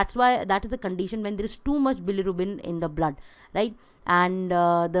 So that's why that is the condition when there is too much bilirubin in the blood, right? And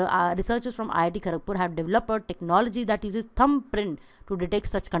the researchers from IIT Kharagpur have developed a technology that uses thumbprint to detect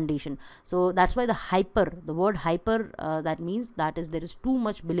such condition. So that's why the word hyper, that means that is there is too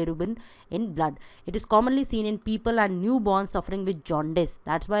much bilirubin in blood. It is commonly seen in people and newborns suffering with jaundice.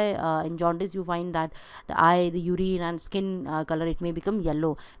 That's why in jaundice you find that the eye, the urine, and skin color, it may become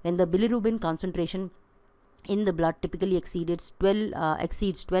yellow when the bilirubin concentration in the blood typically exceeds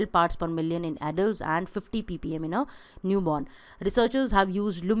 12 parts per million in adults and 50 ppm in a newborn. Researchers have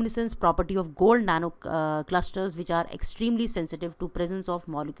used luminescence property of gold nano clusters, which are extremely sensitive to presence of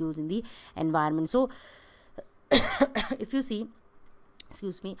molecules in the environment. So if you see,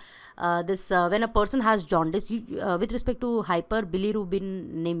 excuse me, when a person has jaundice, with respect to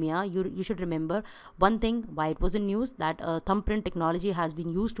hyperbilirubinemia, you should remember one thing, why it was in news, that thumbprint technology has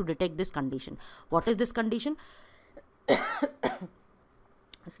been used to detect this condition. What is this condition?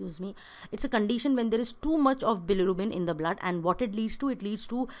 Excuse me. It's a condition when there is too much of bilirubin in the blood, and what it leads to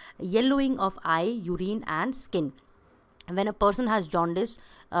yellowing of eye, urine, and skin. When a person has jaundice,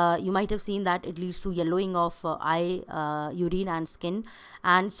 you might have seen that it leads to yellowing of eye, urine, and skin.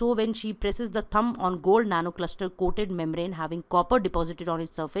 And so when she presses the thumb on gold nanocluster coated membrane having copper deposited on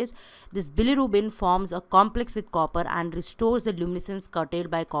its surface, this bilirubin forms a complex with copper and restores the luminescence curtailed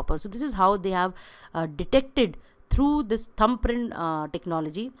by copper. So this is how they have detected through this thumbprint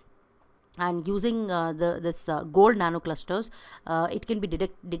technology. And using this gold nanoclusters, it can be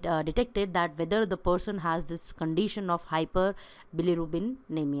detected that whether the person has this condition of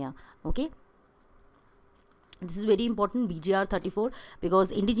hyperbilirubinemia. Okay. This is very important, BGR34,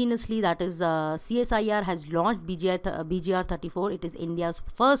 because indigenously, that is CSIR has launched BGR34. It is India's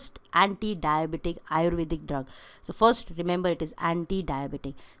first anti-diabetic Ayurvedic drug. So first, remember, it is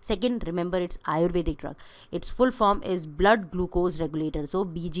anti-diabetic. Second, remember, it's Ayurvedic drug. Its full form is blood glucose regulator. So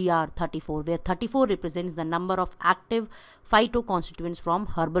BGR34, where 34 represents the number of active phytoconstituents from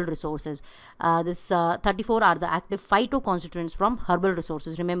herbal resources. This 34 are the active phytoconstituents from herbal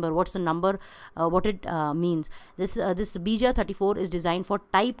resources. Remember, what's the number, what it means. This BGR34 is designed for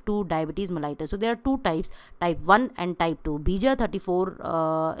type 2 diabetes mellitus. So there are two types, type 1 and type 2.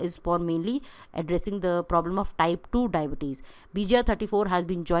 BGR34 is for mainly addressing the problem of type 2 diabetes. BGR34 has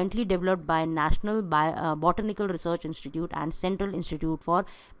been jointly developed by National Botanical Research Institute and Central Institute for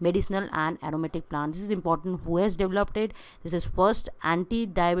Medicinal and Aromatic Plants. This is important. Who has developed it? This is first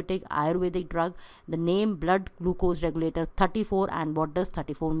anti-diabetic Ayurvedic drug. The name blood glucose regulator 34. And what does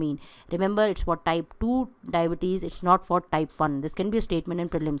 34 mean? Remember, it's for type 2 diabetes. It's not for type 1. This can be a statement in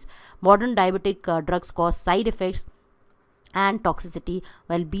prelims. Modern diabetic drugs cause side effects and toxicity,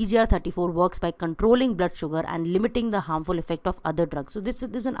 while BGR34 works by controlling blood sugar and limiting the harmful effect of other drugs. So this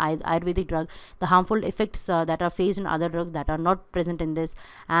is an Ayurvedic drug. The harmful effects that are faced in other drugs that are not present in this,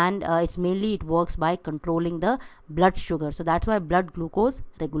 and it works by controlling the blood sugar. So that's why blood glucose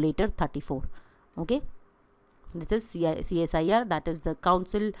regulator 34. Okay. This is CSIR, that is the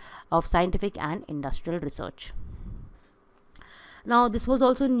Council of Scientific and Industrial Research. Now, this was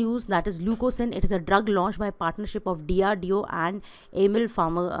also news, that is Leucosen. It is a drug launched by partnership of DRDO and Amil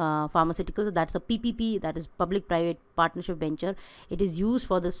Pharmaceuticals. So that's a PPP, that is public-private partnership venture. It is used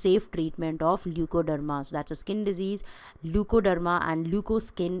for the safe treatment of leukoderma. So that's a skin disease. Leukoderma, and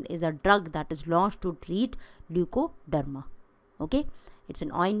Leucoskin is a drug that is launched to treat leukoderma. Okay. It's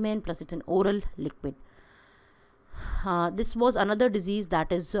an ointment plus it's an oral liquid. This was another disease,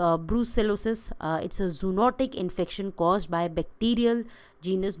 that is brucellosis. It's a zoonotic infection caused by bacterial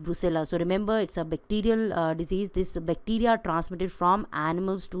genus Brucella. So remember, it's a bacterial disease. This bacteria are transmitted from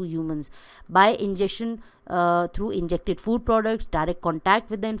animals to humans by ingestion through injected food products, direct contact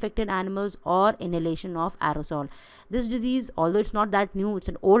with the infected animals, or inhalation of aerosol. This disease, although it's not that new, it's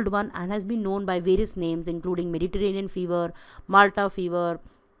an old one and has been known by various names including Mediterranean fever, Malta fever,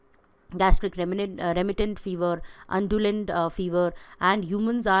 gastric remittent fever, undulant fever, and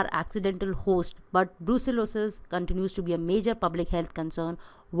humans are accidental host. But brucellosis continues to be a major public health concern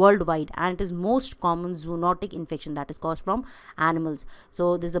worldwide, and it is most common zoonotic infection that is caused from animals.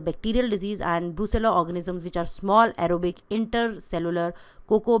 So this is a bacterial disease, and brucella organisms, which are small aerobic intercellular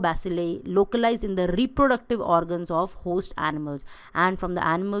cocobacilli, localized in the reproductive organs of host animals, and from the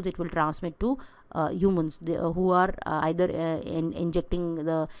animals it will transmit to humans who are either injecting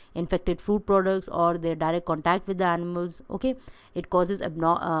the infected food products or their direct contact with the animals. Okay, it causes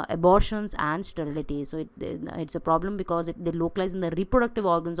abortions and sterility. So it's a problem because they localize in the reproductive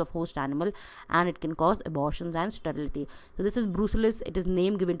organs of host animal, and it can cause abortions and sterility. So this is brucellosis. It is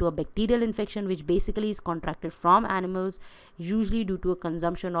name given to a bacterial infection which basically is contracted from animals, usually due to a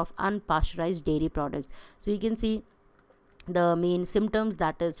consumption of unpasteurized dairy products. So you can see the main symptoms,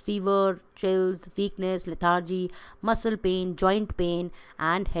 that is fever, chills, weakness, lethargy, muscle pain, joint pain,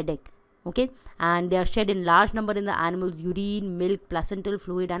 and headache. Okay, and they are shed in large number in the animal's urine, milk, placental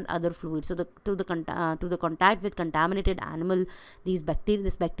fluid, and other fluids. So through the contact with contaminated animal, this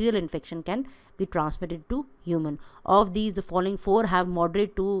bacterial infection can be transmitted to human. Of these, the following 4 have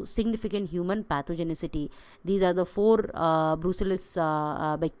moderate to significant human pathogenicity. These are the 4 brucellus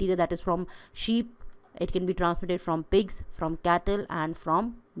bacteria, that is from sheep. It can be transmitted from pigs, from cattle, and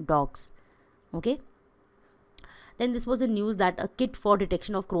from dogs. Okay. Then this was the news that a kit for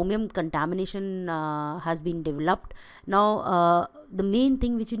detection of chromium contamination has been developed. Now, the main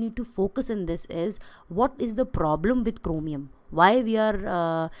thing which you need to focus in this is what is the problem with chromium. Why we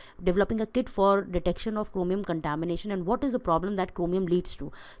are developing a kit for detection of chromium contamination, and what is the problem that chromium leads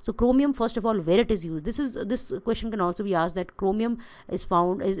to. So chromium, first of all, where it is used. This question can also be asked, that chromium is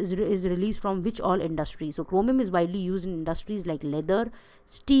released from which all industries. So chromium is widely used in industries like leather,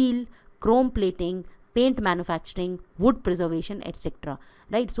 steel, chrome plating, paint manufacturing, wood preservation, etc.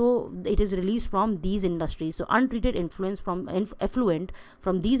 Right, so it is released from these industries. So untreated effluent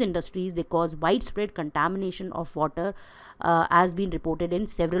from these industries, they cause widespread contamination of water, as been reported in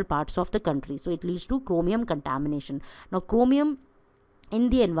several parts of the country. So it leads to chromium contamination. Now chromium in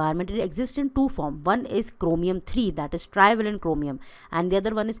the environment, it exists in 2 forms. One is chromium 3, that is trivalent chromium, and the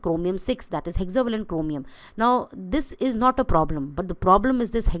other one is chromium 6, that is hexavalent chromium. Now this is not a problem, but the problem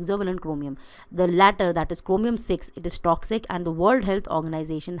is this hexavalent chromium. The latter, that is chromium 6, it is toxic, and the World Health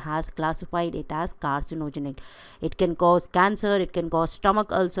Organization has classified it as carcinogenic. It can cause cancer, it can cause stomach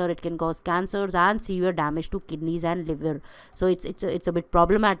ulcer, it can cause cancers and severe damage to kidneys and liver. So it's a bit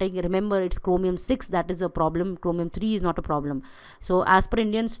problematic. Remember, it's chromium 6 that is a problem, chromium 3 is not a problem. So as per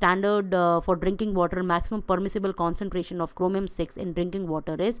Indian standard for drinking water, maximum permissible concentration of chromium 6 in drinking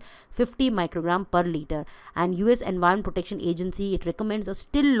water is 50 microgram per liter, and US Environment Protection Agency, it recommends a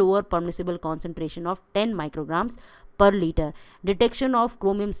still lower permissible concentration of 10 micrograms per liter. Detection of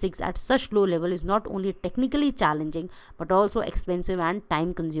chromium 6 at such low level is not only technically challenging but also expensive and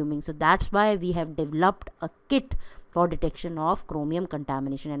time consuming. So that's why we have developed a kit for detection of chromium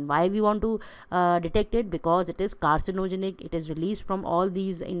contamination. And why we want to detect it? Because it is carcinogenic, it is released from all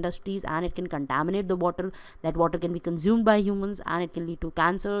these industries, and it can contaminate the water. That water can be consumed by humans, and it can lead to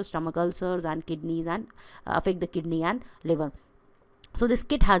cancer, stomach ulcers, and kidneys, and affect the kidney and liver. So this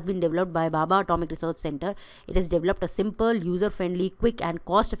kit has been developed by Baba Atomic Research Center. It has developed a simple, user-friendly, quick and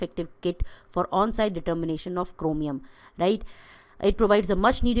cost-effective kit for on-site determination of chromium, right? It provides a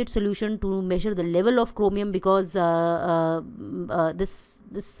much needed solution to measure the level of chromium, because the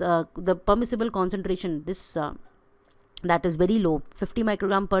permissible concentration, that is very low, 50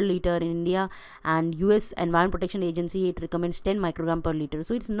 microgram per liter in India, and US Environment Protection Agency, it recommends 10 microgram per liter.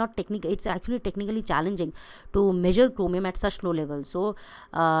 So it's not technical, it's actually technically challenging to measure chromium at such low levels. So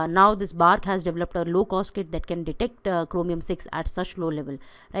now this BARC has developed a low cost kit that can detect chromium 6 at such low level,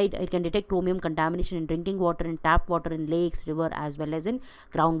 right? It can detect chromium contamination in drinking water, in tap water, in lakes, river, as well as in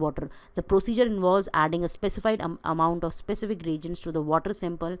groundwater. The procedure involves adding a specified amount of specific reagents to the water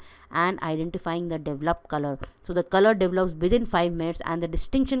sample and identifying the developed color. So the color develops within 5 minutes, and the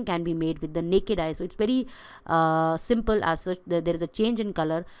distinction can be made with the naked eye. So it's very simple as such. There is a change in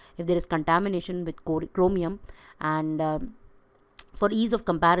color if there is contamination with chromium, and For ease of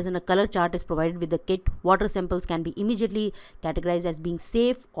comparison, a color chart is provided with the kit. Water samples can be immediately categorized as being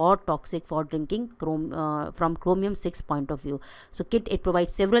safe or toxic for drinking from chromium 6 point of view. So kit, it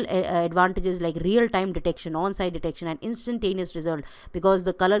provides several advantages like real-time detection, on-site detection, and instantaneous result, because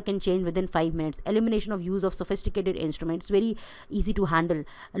the color can change within 5 minutes. Elimination of use of sophisticated instruments, very easy to handle.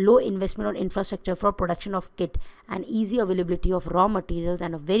 Low investment on infrastructure for production of kit, and easy availability of raw materials,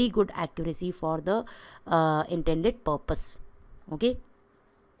 and a very good accuracy for the intended purpose. Okay,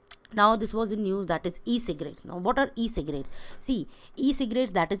 now this was the news, that is e-cigarettes. Now what are e-cigarettes? See,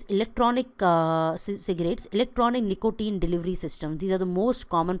 e-cigarettes, that is electronic cigarettes, electronic nicotine delivery systems. These are the most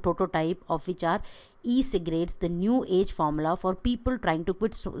common prototype of which are e-cigarettes, the new age formula for people trying to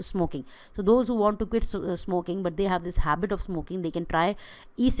quit smoking. So those who want to quit smoking but they have this habit of smoking, they can try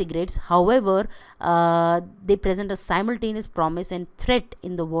e-cigarettes. However, they present a simultaneous promise and threat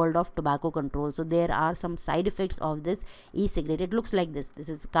in the world of tobacco control. So there are some side effects of this e-cigarette. It looks like this. This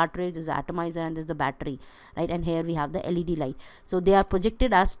is the cartridge, this is the atomizer, and this is the battery, right? And here we have the LED light. So they are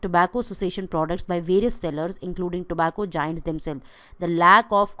projected as tobacco cessation products by various sellers, including tobacco giants themselves. The lack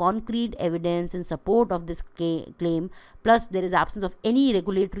of concrete evidence in support of this claim, plus there is absence of any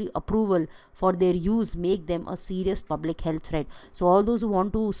regulatory approval for their use, make them a serious public health threat. So all those who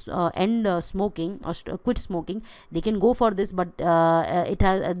want to end smoking or quit smoking, they can go for this, but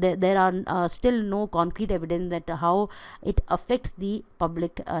there are still no concrete evidence that how it affects the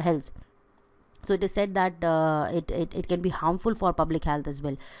public health. So it is said that it can be harmful for public health as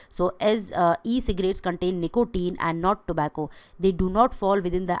well. So as e-cigarettes contain nicotine and not tobacco, they do not fall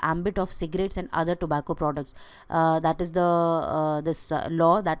within the ambit of cigarettes and other tobacco products. That is the this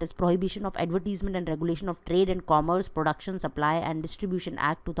law, that is Prohibition of Advertisement and Regulation of Trade and Commerce, Production, Supply and Distribution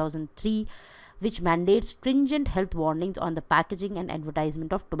Act 2003, which mandates stringent health warnings on the packaging and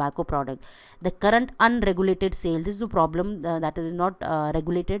advertisement of tobacco product. The current unregulated sale, this is a problem that is not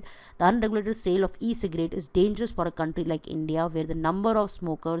regulated. The unregulated sale of e-cigarette is dangerous for a country like India, where the number of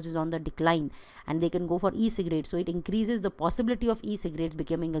smokers is on the decline, and they can go for e-cigarettes. So it increases the possibility of e-cigarettes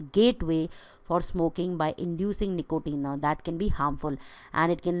becoming a gateway for smoking by inducing nicotine. Now that can be harmful,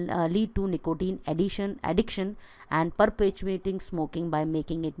 and it can lead to nicotine addiction and perpetuating smoking by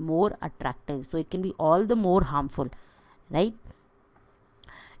making it more attractive. So it can be all the more harmful, right?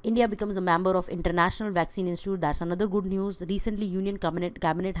 India becomes a member of International Vaccine Institute. That's another good news. Recently, Union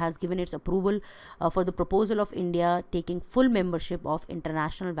Cabinet has given its approval for the proposal of India taking full membership of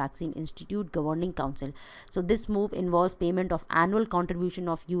International Vaccine Institute Governing Council. So this move involves payment of annual contribution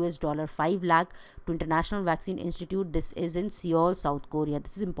of $5 lakh to International Vaccine Institute. This is in Seoul, South Korea.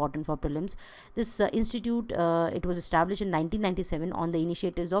 This is important for prelims. This institute, it was established in 1997 on the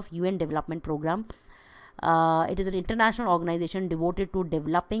initiatives of UN Development Program. It is an international organization devoted to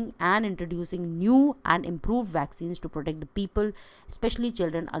developing and introducing new and improved vaccines to protect the people, especially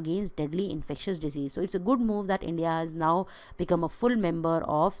children, against deadly infectious disease. So it's a good move that India has now become a full member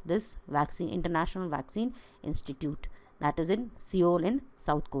of this International Vaccine Institute, that is in Seoul in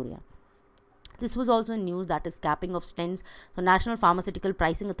South Korea. This was also in news, that is capping of stents. So National Pharmaceutical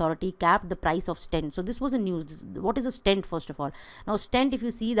Pricing Authority capped the price of stent. So this was in news. What is a stent, first of all? Now stent, if you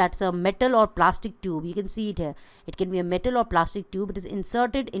see, that's a metal or plastic tube. You can see it here. It can be a metal or plastic tube. It is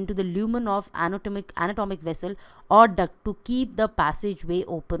inserted into the lumen of anatomic vessel or duct to keep the passageway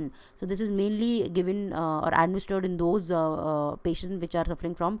open. So this is mainly given or administered in those patients which are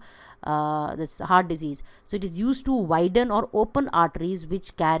suffering from this heart disease. So it is used to widen or open arteries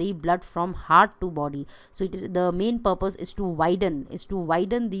which carry blood from heart to body. So the main purpose is to widen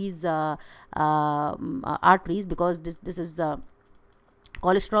these arteries, because this is the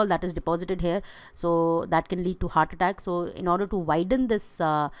cholesterol that is deposited here, so that can lead to heart attack. So in order to widen this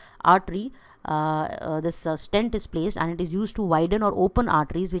artery, this stent is placed, and it is used to widen or open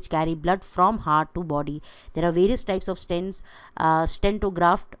arteries which carry blood from heart to body. There are various types of stents. Stent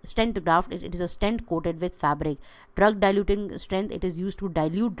graft, it is a stent coated with fabric. Drug diluting stent, it is used to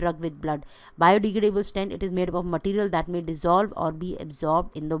dilute drug with blood. Biodegradable stent, it is made up of material that may dissolve or be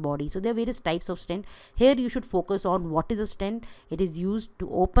absorbed in the body. So there are various types of stent. Here you should focus on what is a stent. It is used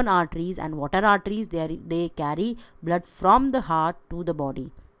to open arteries, and what are arteries? They carry blood from the heart to the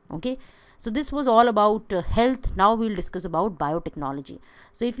body. Okay. So this was all about health. Now we will discuss about biotechnology.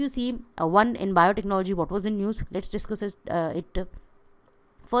 So if you see one in biotechnology, what was in news? Let's discuss it.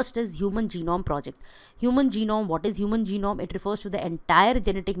 First is Human Genome Project. Human genome, what is human genome? It refers to the entire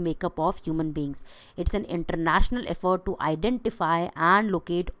genetic makeup of human beings. It's an international effort to identify and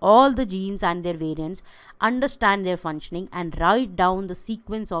locate all the genes and their variants, understand their functioning, and write down the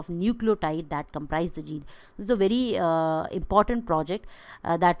sequence of nucleotide that comprise the gene. This is a very important project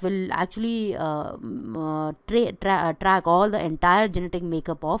that will actually track all the entire genetic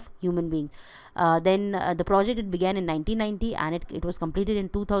makeup of human beings. Then the project, it began in 1990 and it was completed in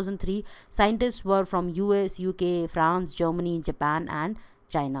 2003. Scientists were from US, UK, France, Germany, Japan and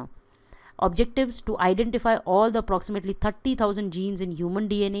China. Objectives: to identify all the approximately 30,000 genes in human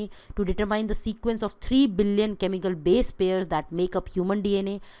DNA, to determine the sequence of 3 billion chemical base pairs that make up human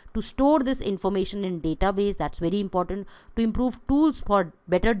DNA, to store this information in database, that's very important, to improve tools for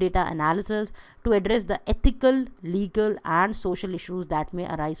better data analysis, to address the ethical, legal and social issues that may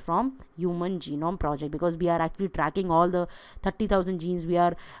arise from Human Genome Project, because we are actually tracking all the 30,000 genes. We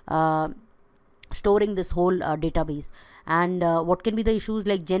are storing this whole database. And what can be the issues?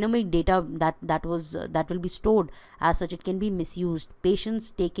 Like genomic data that will be stored, as such it can be misused. Patients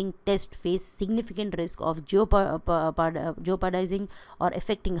taking test face significant risk of jeopardizing or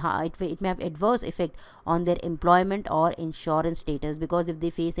affecting it may have adverse effect on their employment or insurance status, because if they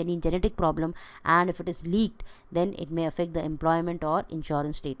face any genetic problem and if it is leaked, then it may affect the employment or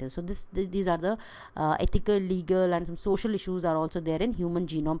insurance status. So these are the ethical, legal and some social issues are also there in Human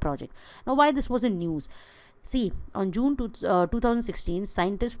Genome Project. Now, why this was in news? See, on June 2016,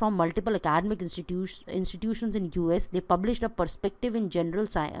 scientists from multiple academic institutions in US, they published a perspective in journal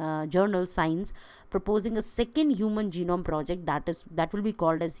Science, proposing a second Human Genome Project that will be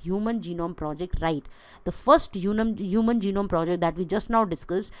called as Human Genome Project Right. The first Human Genome Project that we just now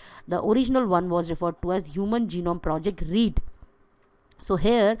discussed, the original one was referred to as Human Genome Project Read. So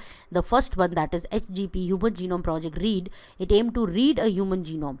here the first one, that is HGP, Human Genome Project Read, it aimed to read a human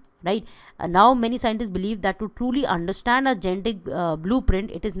genome, right? Now many scientists believe that to truly understand a genetic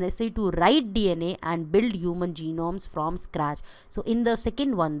blueprint, it is necessary to write DNA and build human genomes from scratch. So in the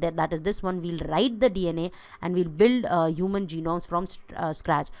second one, that is this one, we'll write the DNA and we'll build human genomes from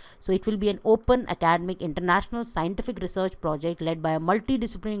scratch. So it will be an open, academic, international scientific research project led by a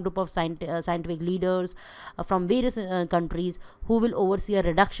multidisciplinary group of scientific leaders from various countries, who will oversee a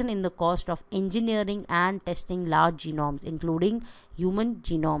reduction in the cost of engineering and testing large genomes, including human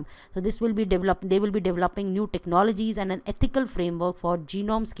genome. So this will be developed, they will be developing new technologies and an ethical framework for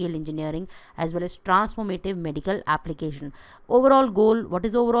genome scale engineering as well as transformative medical application. Overall goal, what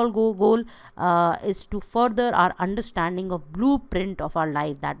is overall goal? Is to further our understanding of blueprint of our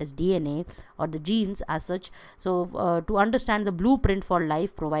life, that is DNA or the genes as such. So to understand the blueprint for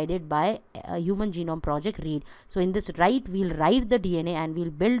life provided by Human Genome Project Read. So in this we'll write the DNA and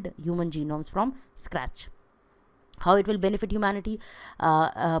we'll build human genomes from scratch. How it will benefit humanity?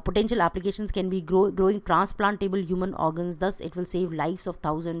 Potential applications can be growing transplantable human organs, thus it will save lives of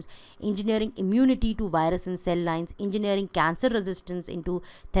thousands. Engineering immunity to virus and cell lines, engineering cancer resistance into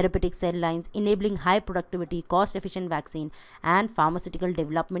therapeutic cell lines, enabling high productivity, cost efficient vaccine and pharmaceutical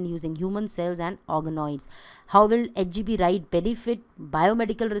development using human cells and organoids. How will HGP Right benefit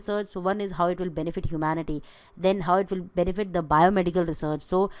biomedical research? So one is how it will benefit humanity, then how it will benefit the biomedical research.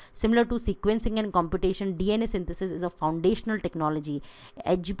 So similar to sequencing and computation, DNA synthesis is a foundational technology.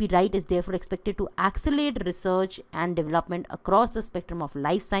 HGP Right is therefore expected to accelerate research and development across the spectrum of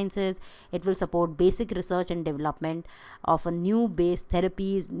life sciences. It will support basic research and development of a new base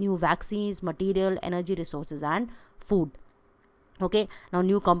therapies, new vaccines, material, energy resources and food. Okay, now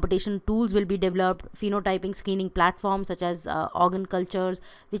new computation tools will be developed, phenotyping screening platforms such as organ cultures,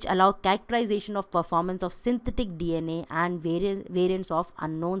 which allow characterization of performance of synthetic DNA and variants of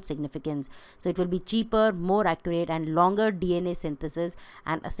unknown significance. So it will be cheaper, more accurate and longer DNA synthesis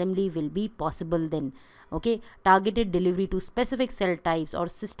and assembly will be possible then. Okay, targeted delivery to specific cell types or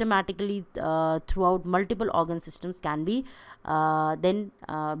systematically throughout multiple organ systems can be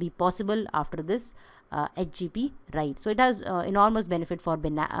be possible after this HGP Right. So it has enormous benefit for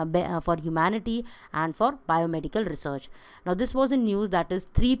humanity and for biomedical research. Now this was in news, that is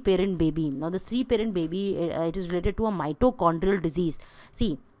 3-parent baby. Now the 3-parent baby, it is related to a mitochondrial disease.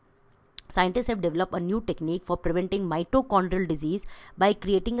 See, scientists have developed a new technique for preventing mitochondrial disease by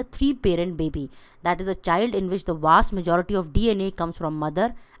creating a 3-parent baby. That is a child in which the vast majority of DNA comes from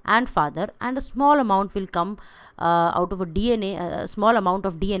mother and father, and a small amount will come out of a DNA, a small amount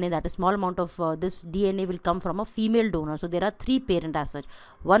of DNA, that is small amount of this DNA will come from a female donor. So there are 3 parents as such.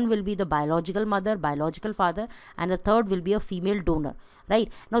 One will be the biological mother, biological father, and the third will be a female donor.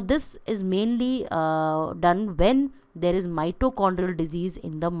 Right. Now this is mainly done when there is mitochondrial disease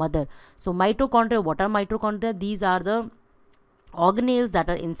in the mother. So mitochondria, what are mitochondria? These are the organelles that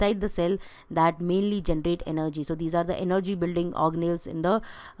are inside the cell that mainly generate energy. So these are the energy building organelles in the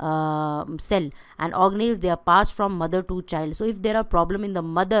cell, and organelles, they are passed from mother to child. So if there are problem in the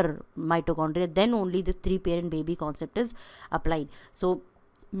mother mitochondria, then only this 3-parent baby concept is applied. So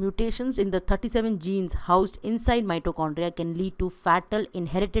mutations in the 37 genes housed inside mitochondria can lead to fatal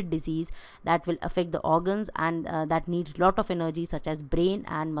inherited disease that will affect the organs, and that needs lot of energy, such as brain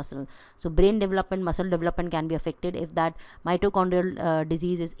and muscle. So brain development, muscle development can be affected if that mitochondrial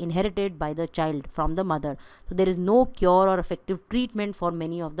disease is inherited by the child from the mother. So there is no cure or effective treatment for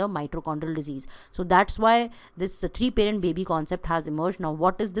many of the mitochondrial disease. So that's why this 3-parent baby concept has emerged. Now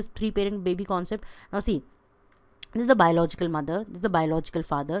what is this 3-parent baby concept? Now see, this is the biological mother, this is the biological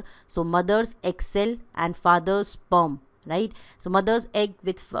father. So mother's egg cell and father's sperm, right? So mother's egg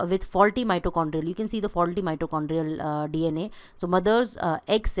with faulty mitochondrial, you can see the faulty mitochondrial DNA. So mother's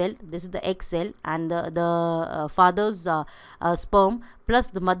egg cell, this is the egg cell, and the father's sperm, plus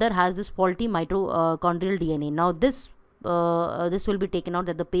the mother has this faulty mitochondrial DNA. Now this will be taken out,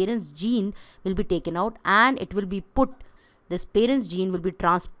 that the parent's gene will be taken out, and it will be put, this parent's gene will be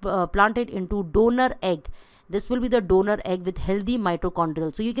transplanted into donor egg. This will be the donor egg with healthy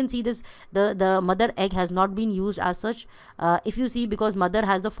mitochondrial. So you can see this, the mother egg has not been used as such, if you see, because mother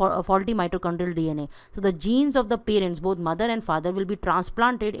has the faulty mitochondrial DNA. So the genes of the parents, both mother and father, will be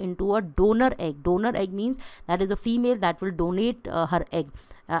transplanted into a donor egg. Donor egg means that is a female that will donate her egg,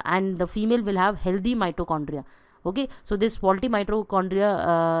 and the female will have healthy mitochondria. Okay, so this faulty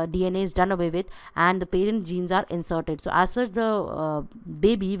mitochondria DNA is done away with, and the parent genes are inserted. So as such, the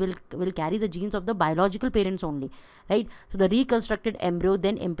baby will carry the genes of the biological parents only, right? So the reconstructed embryo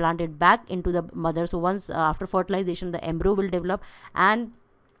then implanted back into the mother. So once after fertilization, the embryo will develop, and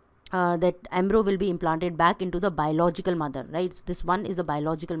that embryo will be implanted back into the biological mother, right? So this one is the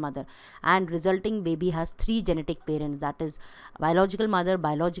biological mother, and resulting baby has 3 genetic parents, that is biological mother,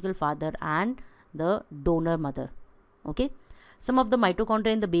 biological father, and the donor mother. Okay, some of the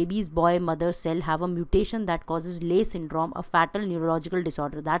mitochondria in the baby's boy mother cell have a mutation that causes Leigh syndrome, a fatal neurological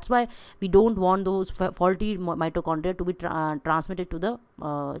disorder. That's why we don't want those faulty mitochondria to be transmitted to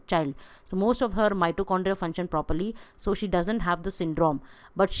the child. So most of her mitochondria function properly, so she doesn't have the syndrome,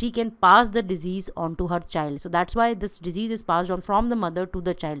 but she can pass the disease on to her child. So that's why this disease is passed on from the mother to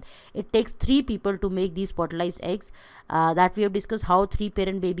the child. It takes 3 people to make these fertilized eggs, that we have discussed how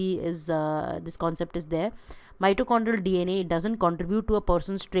 3-parent baby is, this concept is there. Mitochondrial DNA doesn't contribute to a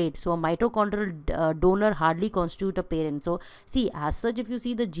person's trait, so a mitochondrial donor hardly constitute a parent. So see, as such, if you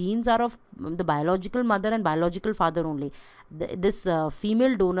see, the genes are of the biological mother and biological father only. This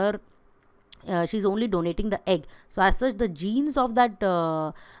female donor, she's only donating the egg. So as such, the genes of that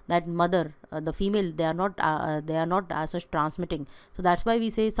that mother, the female, they are not as such transmitting. So that's why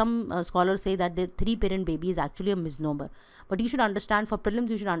we say, some scholars say that the 3-parent baby is actually a misnomer. But you should understand, for prelims,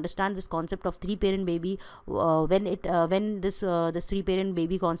 you should understand this concept of 3-parent baby when this 3-parent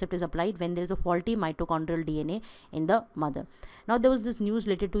baby concept is applied when there is a faulty mitochondrial DNA in the mother. Now there was this news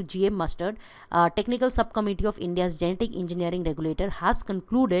related to GM mustard. Technical subcommittee of India's genetic engineering regulator has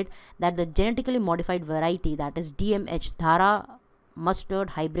concluded that the genetically modified variety, that is DMH, Dhara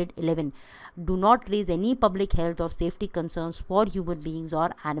mustard hybrid 11, do not raise any public health or safety concerns for human beings or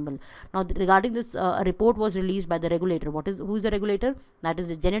animal. Now regarding this, a report was released by the regulator. Who is the regulator? That is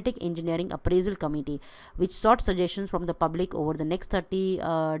the Genetic Engineering Appraisal Committee, which sought suggestions from the public over the next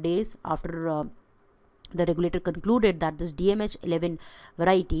 30 days after the regulator concluded that this DMH11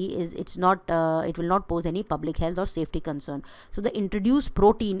 variety it will not pose any public health or safety concern. So the introduced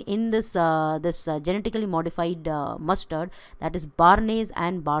protein in this genetically modified mustard, that is Barnase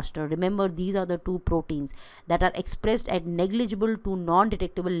and Barster. Remember, these are the 2 proteins that are expressed at negligible to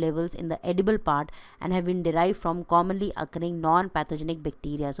non-detectable levels in the edible part and have been derived from commonly occurring non-pathogenic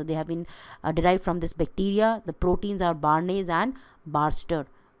bacteria. So they have been derived from this bacteria. The proteins are Barnase and Barster.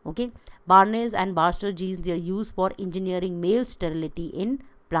 Okay, Barnase and Barster genes, they are used for engineering male sterility in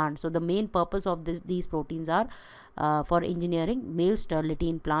plants. So the main purpose of these proteins are for engineering male sterility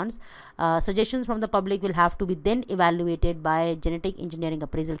in plants. Suggestions from the public will have to be then evaluated by Genetic Engineering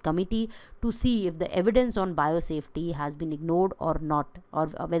Appraisal Committee to see if the evidence on biosafety has been ignored or not, or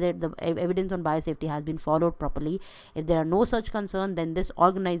whether the evidence on biosafety has been followed properly. If there are no such concern, then this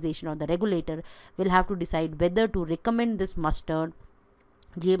organization or the regulator will have to decide whether to recommend this mustard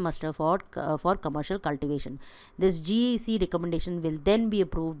GM mustard for commercial cultivation. This GEC recommendation will then be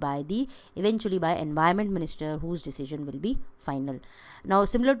approved by eventually by Environment Minister, whose decision will be final. Now,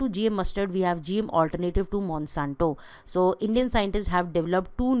 similar to GM mustard, we have GM alternative to Monsanto. So Indian scientists have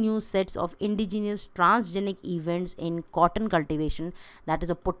developed two new sets of indigenous transgenic events in cotton cultivation that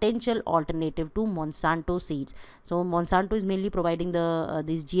is a potential alternative to Monsanto seeds. So Monsanto is mainly providing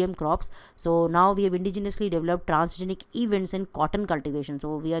these GM crops. So now we have indigenously developed transgenic events in cotton cultivation.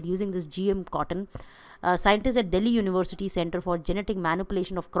 So we are using this GM cotton. Scientists at Delhi University Center for Genetic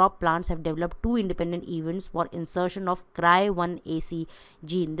Manipulation of Crop Plants have developed two independent events for insertion of Cry1AC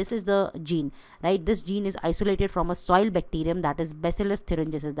gene. This is the gene, right? This gene is isolated from a soil bacterium, that is Bacillus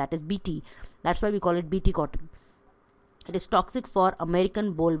thuringiensis, that is BT. That's why we call it BT cotton. It is toxic for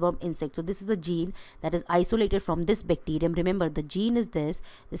American bollworm insect. So this is the gene that is isolated from this bacterium. Remember, the gene is this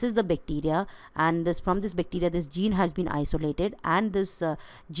is the bacteria, and from this bacteria this gene has been isolated, and this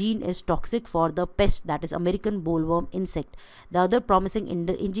gene is toxic for the pest, that is American bollworm insect. The other promising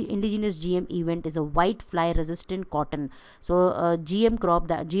indigenous GM event is a white fly resistant cotton. So GM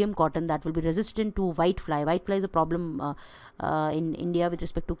cotton that will be resistant to white fly. White fly is a problem in India with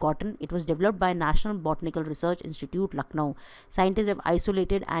respect to cotton. It was developed by National Botanical Research Institute, Lucknow. Scientists have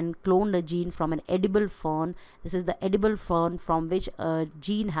isolated and cloned a gene from an edible fern. This is the edible fern from which a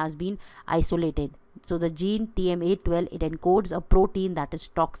gene has been isolated. So the gene TM812, it encodes a protein that is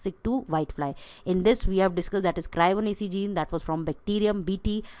toxic to whitefly. In this we have discussed that is Cry1AC gene that was from bacterium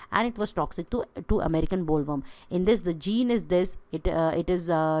BT, and it was toxic to American bollworm. In this, the gene is this, it is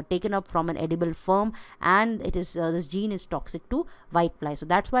taken up from an edible fern, and it is this gene is toxic to whitefly. So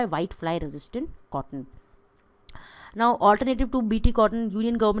that's why whitefly resistant cotton. Now, alternative to BT cotton,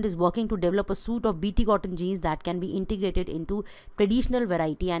 Union government is working to develop a suite of BT cotton genes that can be integrated into traditional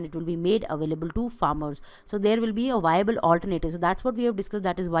variety, and it will be made available to farmers. So there will be a viable alternative. So that's what we have discussed,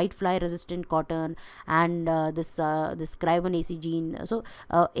 that is whitefly resistant cotton and this Cry1AC gene. So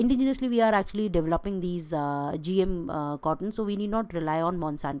indigenously we are actually developing these GM cotton, so we need not rely on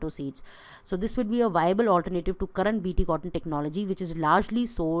Monsanto seeds. So this would be a viable alternative to current BT cotton technology, which is largely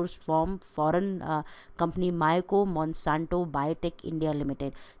sourced from foreign company Myco Monsanto Biotech India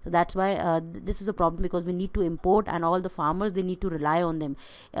Limited. So that's why this is a problem, because we need to import, and all the farmers, they need to rely on them.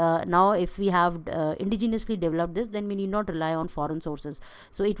 Now if we have indigenously developed this, then we need not rely on foreign sources.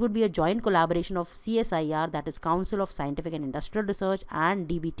 So it would be a joint collaboration of CSIR, that is Council of Scientific and Industrial Research, and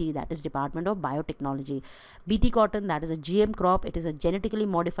DBT, that is Department of Biotechnology. BT cotton, that is a GM crop. It is a genetically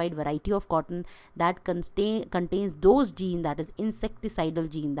modified variety of cotton that contains those genes, that is insecticidal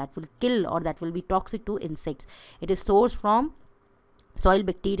gene, that will kill or that will be toxic to insects. It is sourced from soil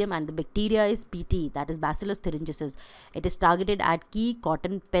bacterium, and the bacteria is BT, that is Bacillus thuringiensis. It is targeted at key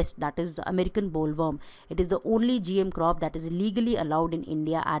cotton pest, that is American bollworm. It is the only GM crop that is legally allowed in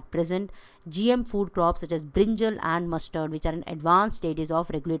India at present. GM food crops such as brinjal and mustard, which are in advanced stages of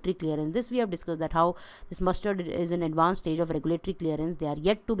regulatory clearance. This we have discussed, that how this mustard is in advanced stage of regulatory clearance. They are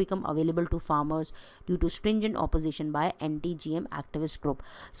yet to become available to farmers due to stringent opposition by anti-GM activist group.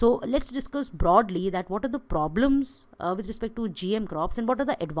 So let's discuss broadly that what are the problems with respect to GM crops, and what are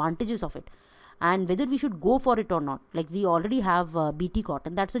the advantages of it, and whether we should go for it or not. Like we already have BT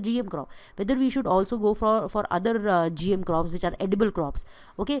cotton, that's a GM crop. Whether we should also go for other GM crops which are edible crops.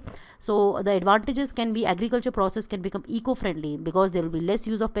 Okay, so the advantages can be agriculture process can become eco-friendly because there will be less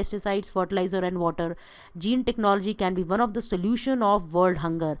use of pesticides, fertilizer and water. Gene technology can be one of the solution of world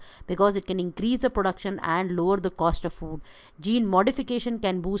hunger because it can increase the production and lower the cost of food. Gene modification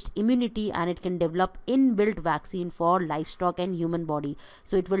can boost immunity, and it can develop inbuilt vaccine for livestock and human body.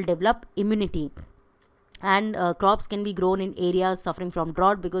 So it will develop immunity. And crops can be grown in areas suffering from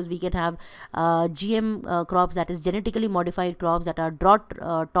drought, because we can have GM crops, that is genetically modified crops that are drought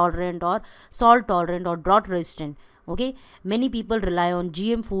tolerant or salt tolerant or drought resistant. Okay, many people rely on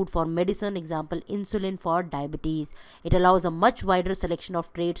GM food for medicine, example insulin for diabetes. It allows a much wider selection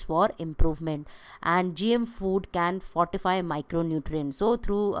of traits for improvement, and GM food can fortify micronutrients. So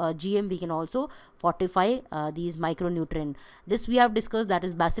through GM we can also fortify these micronutrients. This we have discussed, that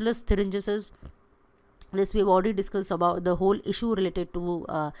is Bacillus thuringiensis. This we have already discussed about the whole issue related to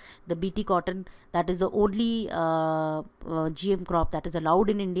the BT cotton, that is the only GM crop that is allowed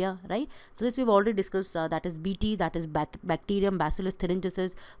in India, right? So this we have already discussed, that is BT, that is bacterium Bacillus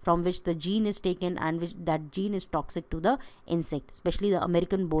thuringiensis, from which the gene is taken, and which that gene is toxic to the insect, especially the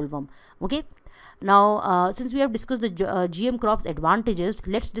American bollworm. Okay. Now, since we have discussed the GM crops advantages,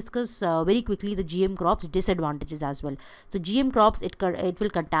 let's discuss very quickly the GM crops disadvantages as well. So GM crops, it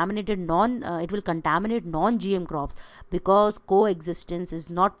will contaminate non-GM crops because coexistence is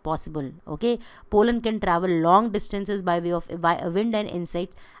not possible. Okay, pollen can travel long distances by way of wind and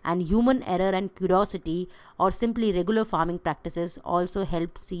insects, and human error and curiosity or simply regular farming practices also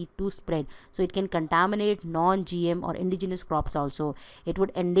help seed to spread. So it can contaminate non-GM or indigenous crops also. It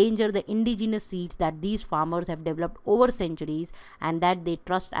would endanger the indigenous seeds that these farmers have developed over centuries and that they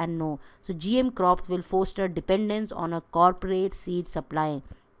trust and know. So GM crops will foster dependence on a corporate seed supply.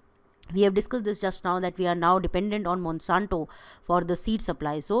 We have discussed this just now, that we are now dependent on Monsanto for the seed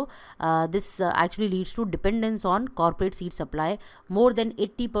supply. So this actually leads to dependence on corporate seed supply. More than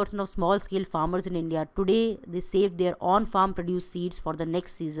 80% of small scale farmers in India today, they save their on farm produced seeds for the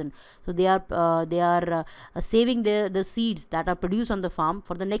next season. So they are saving the seeds that are produced on the farm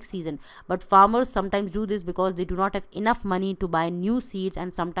for the next season. But farmers sometimes do this because they do not have enough money to buy new seeds,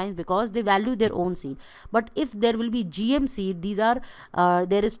 and sometimes because they value their own seed. But if there will be GM seed, these are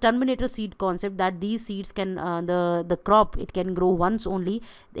there is terminator seed concept, that these seeds can the crop, it can grow once only.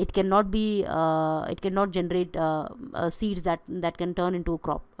 It cannot be it cannot generate seeds that can turn into a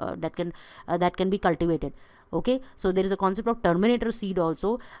crop that can be cultivated. Okay, so there is a concept of terminator seed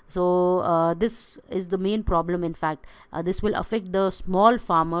also. So this is the main problem. In fact, this will affect the small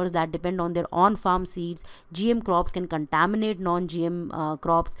farmers that depend on their on-farm seeds. GM crops can contaminate non-GM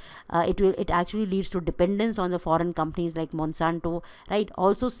crops. It actually leads to dependence on the foreign companies like Monsanto, right?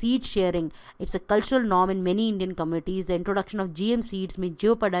 Also, seed sharing, it's a cultural norm in many Indian communities. The introduction of GM seeds may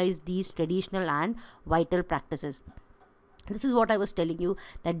jeopardize these traditional and vital practices. This is what I was telling you,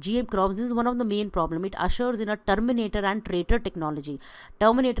 that GM crops, this is one of the main problem. It ushers in a terminator and traitor technology.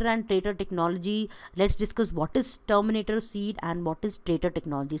 Terminator and traitor technology, let's discuss what is terminator seed and what is traitor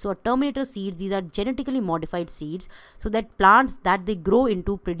technology. So a terminator seeds, these are genetically modified seeds, so that plants that they grow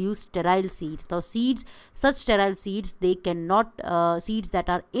into produce sterile seeds. Now such sterile seeds, they cannot, seeds that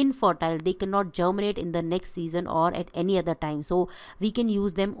are infertile, they cannot germinate in the next season or at any other time. So we can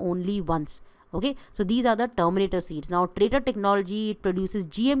use them only once. Okay, so these are the terminator seeds. Now traitor technology, it produces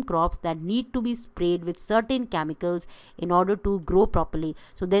GM crops that need to be sprayed with certain chemicals in order to grow properly.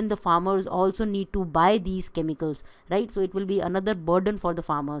 So then the farmers also need to buy these chemicals, right? So it will be another burden for the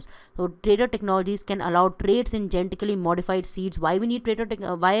farmers. So traitor technologies can allow traits in genetically modified seeds. Why we need traitor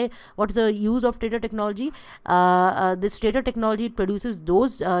what is the use of traitor technology? This traitor technology, it produces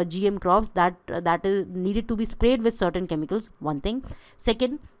those GM crops that is needed to be sprayed with certain chemicals. One thing.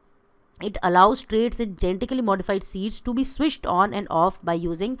 Second, it allows traits in genetically modified seeds to be switched on and off by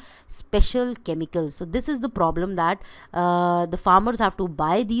using special chemicals. So this is the problem, that the farmers have to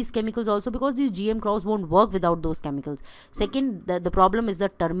buy these chemicals also, because these GM crops won't work without those chemicals. Second, the problem is the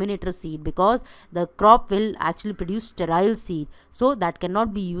terminator seed, because the crop will actually produce sterile seed, so that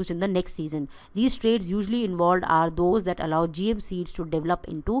cannot be used in the next season. These traits usually involved are those that allow GM seeds to develop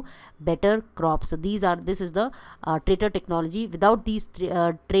into better crops. So this is the traitor technology. Without these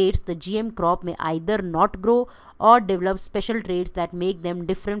traits, the GM crop may either not grow or develop special traits that make them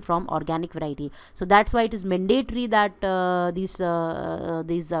different from organic variety. So that's why it is mandatory that these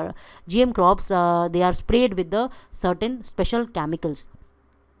GM crops, they are sprayed with the certain special chemicals.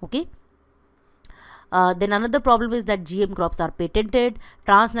 Okay. Then another problem is that GM crops are patented.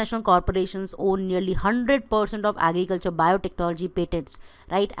 Transnational corporations own nearly 100% of agriculture biotechnology patents,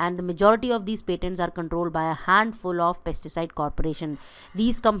 right? And the majority of these patents are controlled by a handful of pesticide corporations.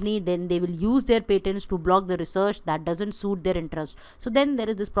 These companies, then they will use their patents to block the research that doesn't suit their interest. So then there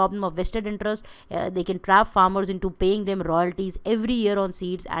is this problem of vested interest. They can trap farmers into paying them royalties every year on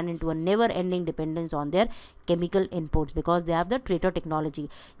seeds and into a never-ending dependence on their chemical inputs, because they have the traitor technology.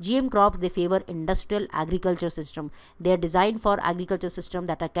 GM crops, they favor industrial agriculture system. They are designed for agriculture system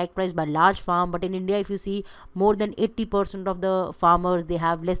that are characterized by large farm. But in India, if you see, more than 80% of the farmers, they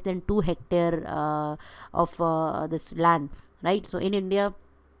have less than 2 hectare of this land, right? So in India,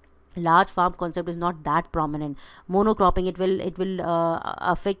 large farm concept is not that prominent. Monocropping, it will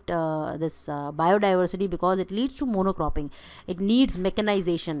affect this biodiversity, because it leads to monocropping. It needs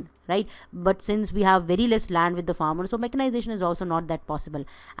mechanization, right? But since we have very less land with the farmers, so mechanization is also not that possible,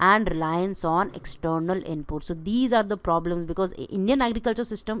 and reliance on external input. So these are the problems, because Indian agriculture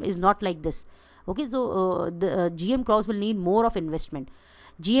system is not like this. Okay, so the GM crops will need more of investment.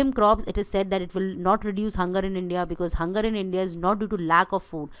 GM crops, it is said that it will not reduce hunger in India, because hunger in India is not due to lack of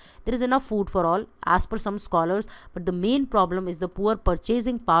food. There is enough food for all, as per some scholars, but the main problem is the poor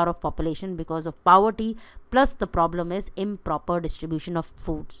purchasing power of population because of poverty, plus the problem is improper distribution of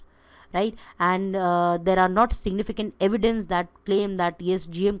foods. right? And there are not significant evidence that claim that yes,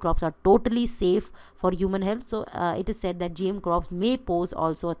 GM crops are totally safe for human health. So it is said that GM crops may pose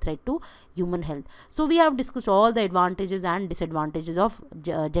also a threat to human health. So we have discussed all the advantages and disadvantages of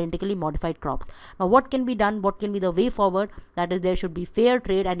genetically modified crops. Now what can be done, what can be the way forward? That is, there should be fair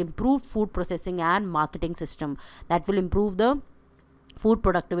trade and improved food processing and marketing system that will improve the food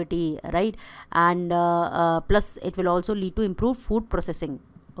productivity, right? And plus it will also lead to improved food processing.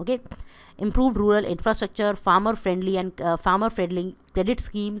 Okay, improved rural infrastructure, farmer friendly and farmer friendly credit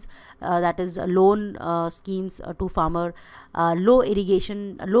schemes, that is loan schemes to farmer,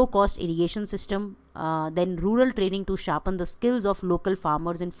 low cost irrigation system, then rural training to sharpen the skills of local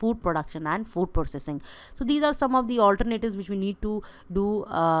farmers in food production and food processing. So these are some of the alternatives which we need to do.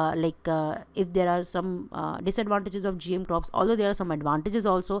 If there are some disadvantages of GM crops, although there are some advantages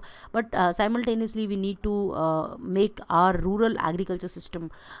also, but simultaneously we need to make our rural agriculture system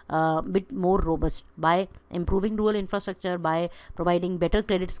bit more robust by improving rural infrastructure, by providing better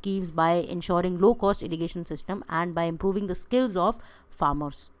credit schemes, by ensuring low cost irrigation system, and by improving the skills of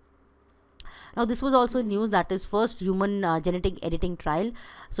farmers. Now this was also news, that is first human genetic editing trial.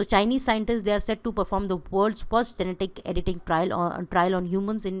 So Chinese scientists, they are set to perform the world's first genetic editing trial on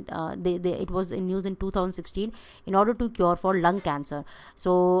humans in it was in news in 2016 in order to cure for lung cancer.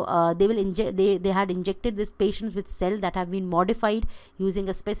 So they had injected these patients with cells that have been modified using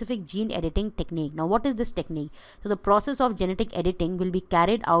a specific gene editing technique. Now what is this technique? So the process of genetic editing will be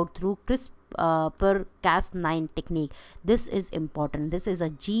carried out through CRISPR-Cas9 technique. This is important. This is a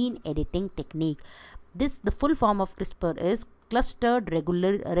gene editing technique. The full form of CRISPR is clustered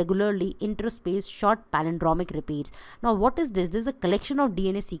regularly interspaced short palindromic repeats. Now what is this? This is a collection of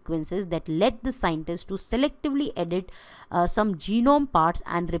DNA sequences that led the scientists to selectively edit some genome parts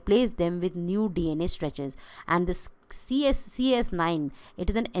and replace them with new DNA stretches. And this CS9, it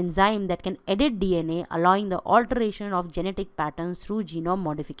is an enzyme that can edit DNA, allowing the alteration of genetic patterns through genome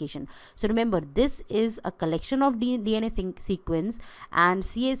modification. So remember, this is a collection of DNA sequence, and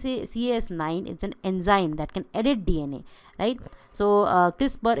CS9, it's an enzyme that can edit DNA, right? So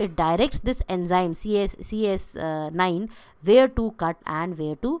CRISPR, it directs this enzyme CS9 where to cut and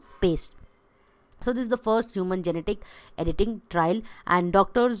where to paste. So this is the first human genetic editing trial, and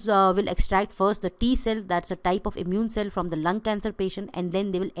doctors will extract first the T cell, that's a type of immune cell from the lung cancer patient, and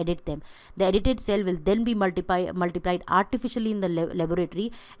then they will edit them. The edited cell will then be multiplied artificially in the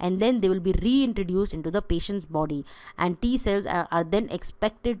laboratory, and then they will be reintroduced into the patient's body, and T cells are then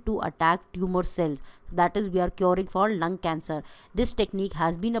expected to attack tumor cells. That is, we are curing for lung cancer. This technique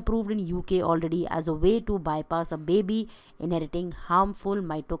has been approved in UK already as a way to bypass a baby inheriting harmful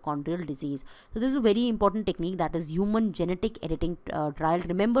mitochondrial disease. So this is a very important technique, that is human genetic editing trial.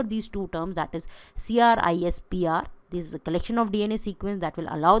 Remember these two terms, that is CRISPR. This is a collection of DNA sequence that will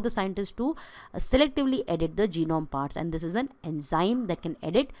allow the scientists to selectively edit the genome parts, and this is an enzyme that can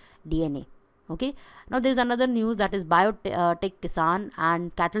edit DNA. Okay, now there is another news, that is Biotech Kisan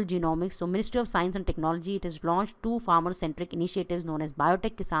and cattle genomics. So Ministry of Science and Technology, it has launched two farmer centric initiatives known as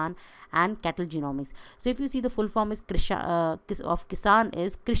Biotech Kisan and cattle genomics. So if you see, the full form is of Kisan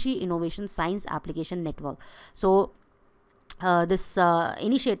is Krishi Innovation Science Application Network. So this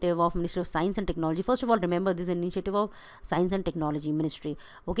initiative of Ministry of Science and Technology, first of all, remember this is an initiative of Science and Technology Ministry.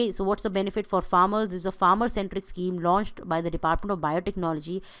 Okay, so what's the benefit for farmers? This is a farmer centric scheme launched by the Department of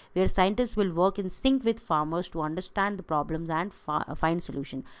Biotechnology, where scientists will work in sync with farmers to understand the problems and find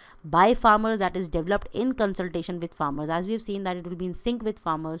solution. By farmers, that is developed in consultation with farmers. As we have seen that it will be in sync with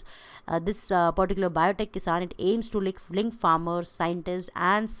farmers. This particular Biotech Kisan, it aims to link farmers, scientists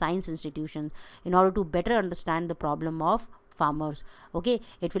and science institutions in order to better understand the problem of farmers. Okay,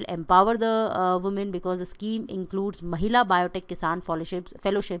 it will empower the women, because the scheme includes Mahila Biotech Kisan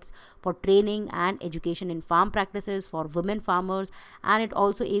fellowships for training and education in farm practices for women farmers, and it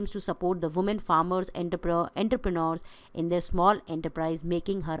also aims to support the women farmers entrepreneurs in their small enterprise,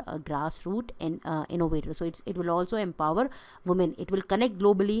 making her a grassroots innovator. So it will also empower women. It will connect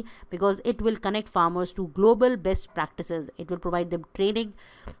globally, because it will connect farmers to global best practices. It will provide them training,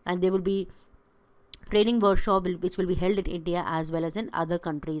 and there will be training workshop which will be held in India as well as in other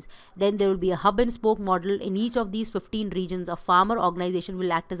countries. Then there will be a hub and spoke model. In each of these 15 regions, a farmer organization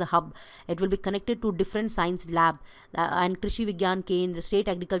will act as a hub. It will be connected to different science lab and Krishi Vigyan Kendra, State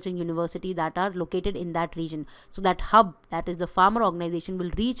Agriculture University that are located in that region. So that hub, that is the farmer organization,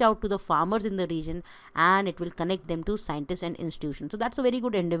 will reach out to the farmers in the region, and it will connect them to scientists and institutions. So that's a very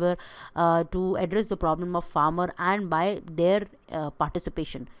good endeavor to address the problem of farmer, and by their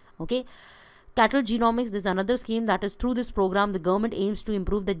participation. Okay. Cattle genomics, this is another scheme, that is through this program the government aims to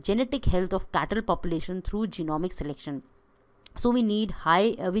improve the genetic health of cattle population through genomic selection. So we need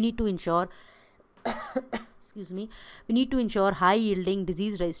to ensure excuse me, we need to ensure high yielding,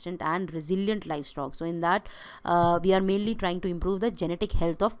 disease resistant and resilient livestock. So in that, we are mainly trying to improve the genetic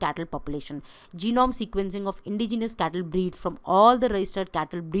health of cattle population. Genome sequencing of indigenous cattle breeds from all the registered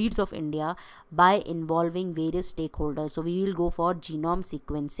cattle breeds of India by involving various stakeholders. So we will go for genome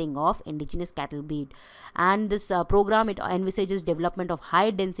sequencing of indigenous cattle breed, and this program, it envisages development of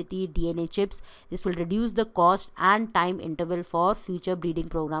high density DNA chips. This will reduce the cost and time interval for future breeding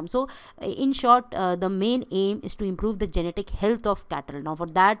programs. So in short, the main aim is to improve the genetic health of cattle. Now for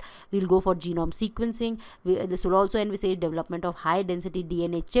that, we'll go for genome sequencing. This will also envisage development of high density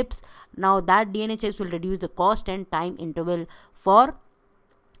DNA chips. Now that DNA chips will reduce the cost and time interval for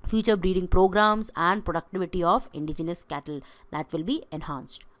future breeding programs, and productivity of indigenous cattle that will be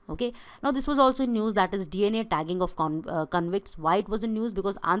enhanced. Okay, now this was also in news, that is DNA tagging of convicts. Why it was in news?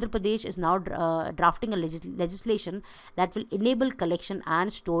 Because Andhra Pradesh is now drafting a legislation that will enable collection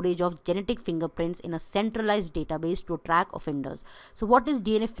and storage of genetic fingerprints in a centralized database to track offenders. So what is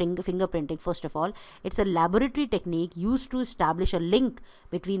DNA fingerprinting? First of all, it's a laboratory technique used to establish a link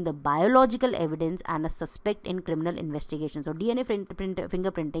between the biological evidence and a suspect in criminal investigation. So DNA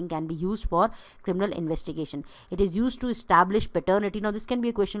fingerprinting can be used for criminal investigation. It is used to establish paternity. Now this can be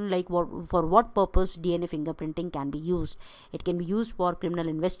a question like, for what purpose DNA fingerprinting can be used? It can be used for criminal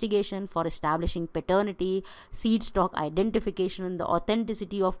investigation, for establishing paternity, seed stock identification, the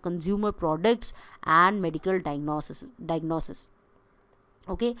authenticity of consumer products, and medical diagnosis.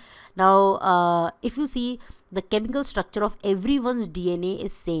 Okay, now if you see, the chemical structure of everyone's DNA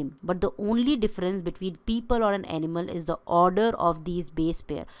is same, but the only difference between people or an animal is the order of these base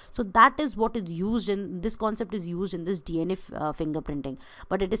pair. So that is what is used in this concept, is used in this DNA fingerprinting.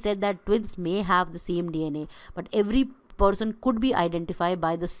 But it is said that twins may have the same DNA, but every person could be identified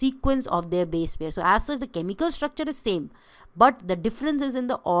by the sequence of their base pair. So as such, the chemical structure is same, but the difference is in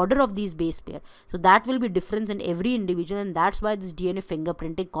the order of these base pair. So that will be difference in every individual, and that's why this DNA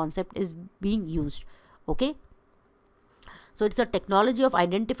fingerprinting concept is being used. Okay, so it's a technology of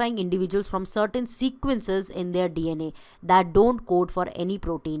identifying individuals from certain sequences in their DNA that don't code for any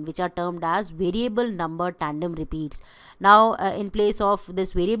protein, which are termed as variable number tandem repeats. Now in place of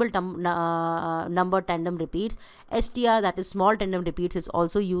this variable number tandem repeats, STR, that is small tandem repeats, is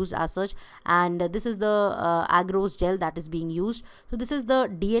also used as such, and this is the agarose gel that is being used. So this is the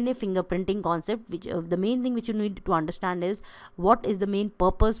DNA fingerprinting concept, which the main thing which you need to understand is what is the main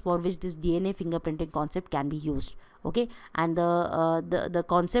purpose for which this DNA fingerprinting concept can be used. Okay, and the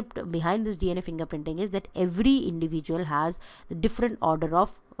concept behind this DNA fingerprinting is that every individual has the different order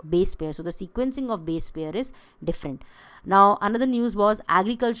of base pair, so the sequencing of base pair is different. Now another news was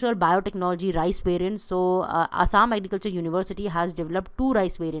agricultural biotechnology rice variants. So Assam Agriculture University has developed two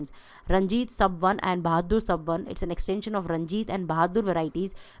rice variants, Ranjit Sub 1 and Bahadur Sub 1. It's an extension of Ranjit and Bahadur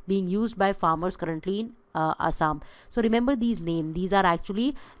varieties being used by farmers currently in Assam. So remember these names, these are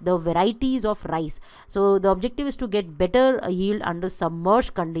actually the varieties of rice. So the objective is to get better yield under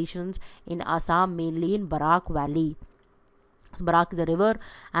submerged conditions in Assam, mainly in Barak Valley. So Barak is a river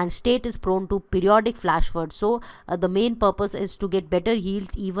and state is prone to periodic flash floods. So the main purpose is to get better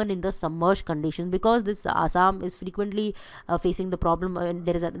yields even in the submerged conditions, because this Assam is frequently facing the problem,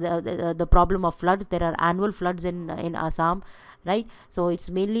 there is the problem of floods. There are annual floods in Assam, right? So it's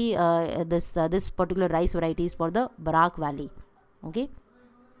mainly this particular rice varieties for the Barak Valley. Okay.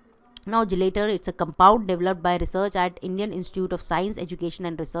 Now gelator, it's a compound developed by research at Indian Institute of Science, Education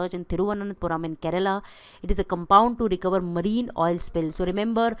and Research in Thiruvananthapuram in Kerala. It is a compound to recover marine oil spill. So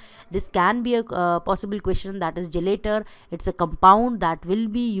remember, this can be a possible question, that is gelator. It's a compound that will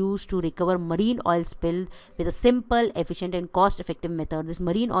be used to recover marine oil spill with a simple, efficient and cost effective method. This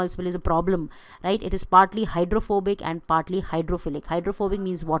marine oil spill is a problem, right? It is partly hydrophobic and partly hydrophilic. Hydrophobic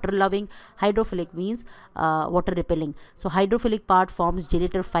means water loving, hydrophilic means water repelling. So hydrophilic part forms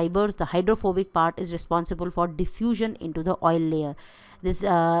gelator fibers. The hydrophobic part is responsible for diffusion into the oil layer. This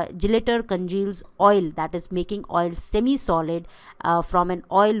gelator congeals oil, that is making oil semi-solid from an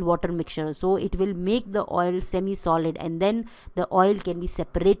oil-water mixture. So it will make the oil semi-solid, and then the oil can be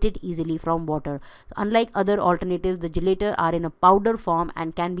separated easily from water. So unlike other alternatives, the gelator are in a powder form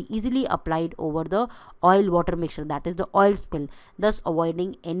and can be easily applied over the oil-water mixture, that is the oil spill, thus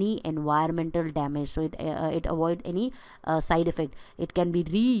avoiding any environmental damage. So it avoids any side effect. It can be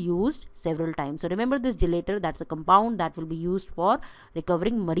reused several times. So remember this gelator, that's a compound that will be used for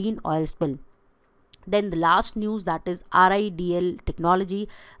recovering marine oil spill. Then the last news, that is RIDL technology,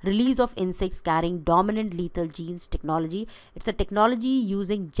 release of insects carrying dominant lethal genes technology. It's a technology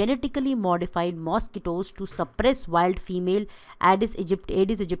using genetically modified mosquitoes to suppress wild female Aedes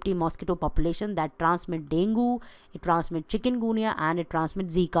aegypti mosquito population that transmit dengue, it transmits chikungunya, and it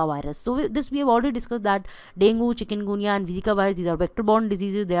transmits Zika virus. So we have already discussed that dengue, chikungunya, and Zika virus, these are vector-borne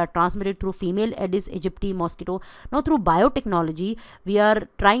diseases. They are transmitted through female Aedes aegypti mosquito. Now through biotechnology, we are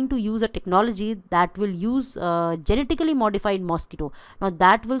trying to use a technology that will use genetically modified mosquito. Now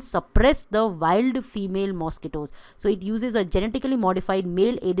that will suppress the wild female mosquitoes. So it uses a genetically modified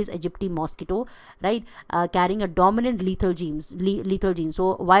male Aedes aegypti mosquito, right, carrying a dominant lethal gene.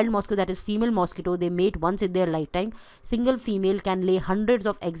 So wild mosquito, that is female mosquito, they mate once in their lifetime. Single female can lay hundreds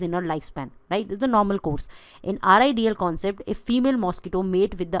of eggs in her lifespan, right? This is the normal course. In RIDL concept, if female mosquito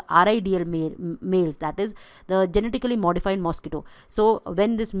mate with the RIDL males, that is the genetically modified mosquito. So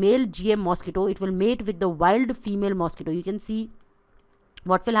when this male GM mosquito, it will mate with the wild female mosquito, you can see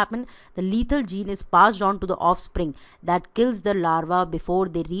what will happen. The lethal gene is passed on to the offspring that kills the larva before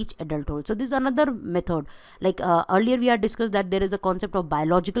they reach adulthood. So this is another method. Like earlier we had discussed that there is a concept of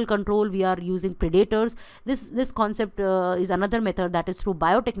biological control. We are using predators. This concept is another method, that is through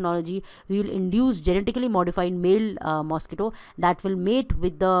biotechnology. We will induce genetically modified male mosquito that will mate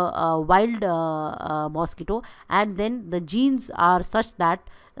with the wild mosquito, and then the genes are such that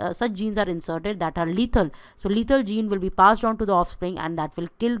such genes are inserted that are lethal. So lethal gene will be passed on to the offspring, and that will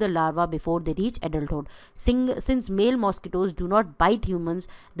kill the larva before they reach adulthood. Since male mosquitoes do not bite humans,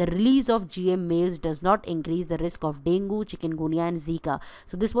 the release of GM males does not increase the risk of dengue, chikungunya, and Zika.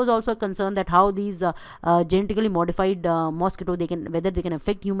 So this was also a concern, that how these genetically modified mosquito, whether they can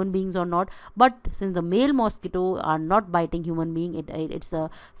affect human beings or not. But since the male mosquito are not biting human being, it's a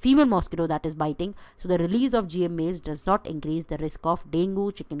female mosquito that is biting. So the release of GM males does not increase the risk of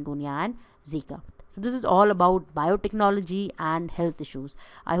dengue, chikungunya, and Zika. So this is all about biotechnology and health issues.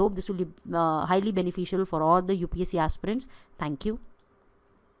 I hope this will be highly beneficial for all the UPSC aspirants. Thank you.